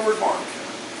around the leeward mark?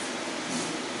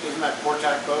 Doesn't that port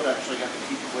tack boat actually have to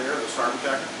keep clear of the starboard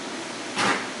tack?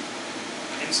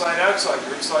 Inside, outside,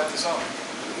 you're inside the zone.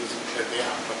 But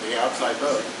the outside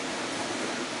boat.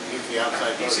 He's the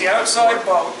outside boat. He's the outside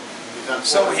boat, He's on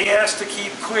so port. he has to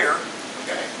keep clear.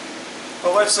 Okay.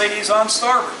 But let's say he's on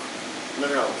starboard.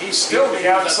 No. He's still the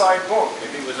outside boat.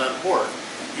 If he was on port.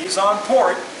 He's on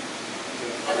port.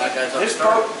 And that guy's on His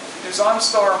starboard. boat is on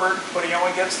starboard, but he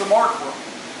only gets the mark room.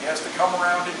 He has to come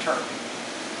around and turn.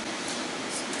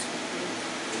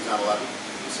 He's on 11.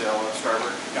 You sail on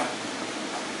starboard. Yeah.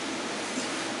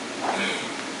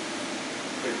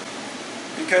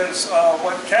 Because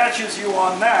what catches you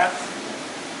on that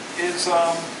is,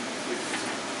 I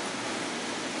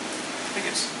think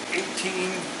it's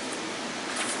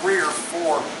 18.3 or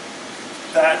 4,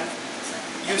 that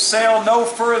you sail no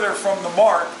further from the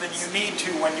mark than you need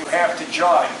to when you have to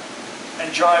jibe,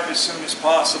 and jibe as soon as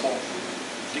possible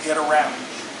to get around.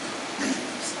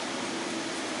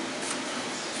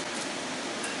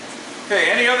 Okay,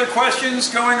 any other questions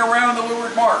going around the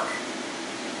leeward mark?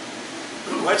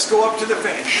 Let's go up to the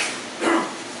finish.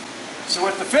 So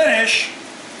at the finish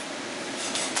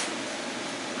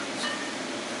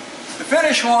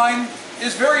line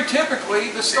is very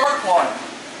typically the start line,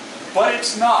 but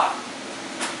it's not.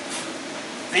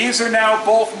 These are now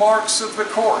both marks of the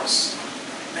course.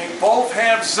 They both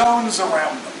have zones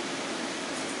around them.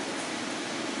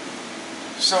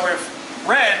 So if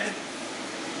red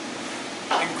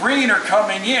and green are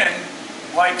coming in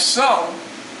like so,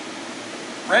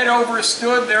 red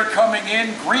overstood, they're coming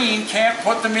in, green can't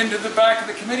put them into the back of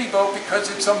the committee boat because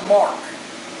it's a mark.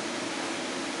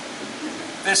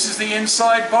 This is the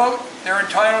inside boat, they're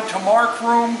entitled to mark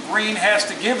room, green has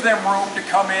to give them room to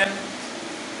come in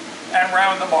and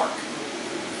round the mark.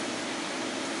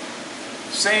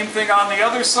 Same thing on the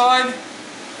other side.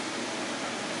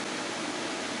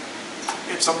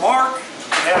 It's a mark,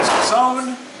 it has a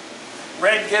zone,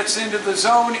 red gets into the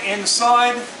zone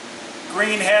inside,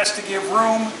 green has to give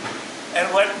room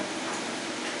and let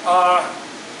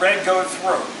red go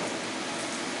through.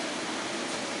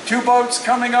 Two boats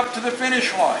coming up to the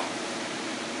finish line.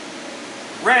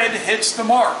 Red hits the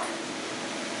mark.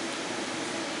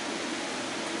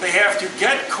 They have to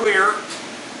get clear,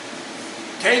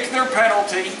 take their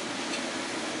penalty,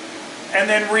 and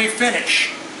then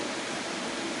refinish.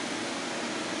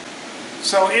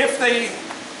 So if they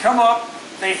come up,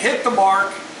 they hit the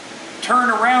mark, turn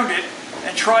around it,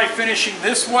 and try finishing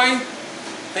this way,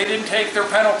 they didn't take their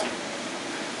penalty.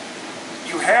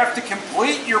 You have to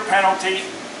complete your penalty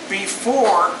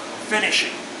before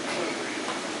finishing.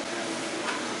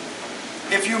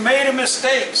 If you made a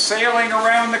mistake sailing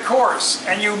around the course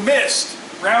and you missed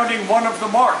rounding one of the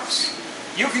marks,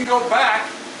 you can go back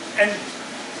and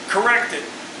correct it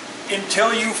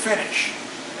until you finish.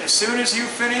 As As soon as you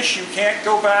finish, you can't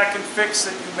go back and fix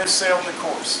that you missailed the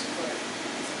course.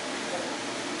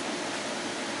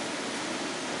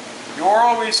 You're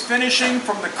always finishing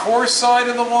from the course side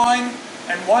of the line,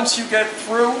 and once you get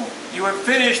through, you have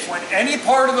finished when any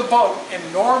part of the boat in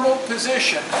normal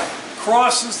position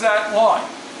crosses that line.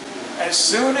 As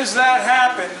soon as that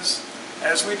happens,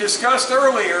 as we discussed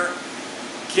earlier,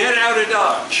 get out of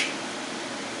Dodge.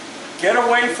 Get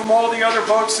away from all the other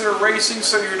boats that are racing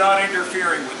so you're not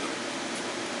interfering with them.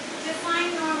 Define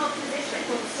normal position.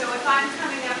 So if I'm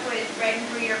coming up with red and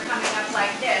green are coming up like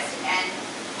this, and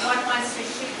one wants to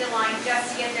shoot the line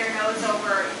just to get their nose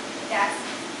over, that's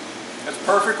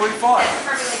perfectly fine.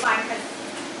 That's perfectly fine, because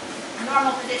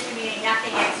normal position meaning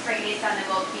nothing extraneous on the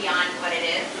boat beyond what it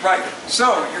is. Right.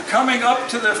 So you're coming up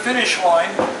to the finish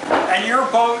line, and your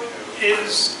boat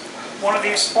is one of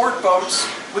these sport boats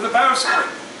with a bowsprit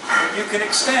that you can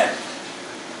extend.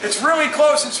 It's really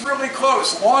close, it's really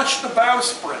close. Launch the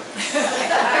bowsprit.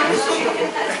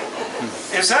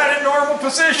 Is that in normal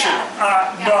position?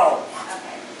 No.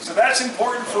 So that's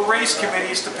important for race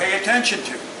committees to pay attention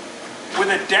to. With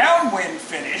a downwind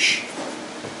finish,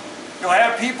 you'll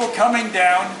have people coming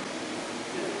down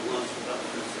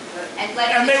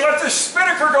and they let the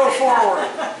spinnaker go forward.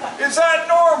 Is that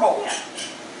normal?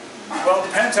 Well, it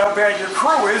depends how bad your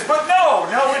crew is, but no,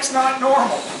 it's not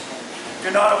normal.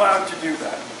 You're not allowed to do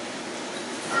that.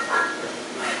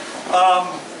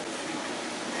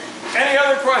 Any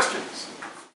other questions?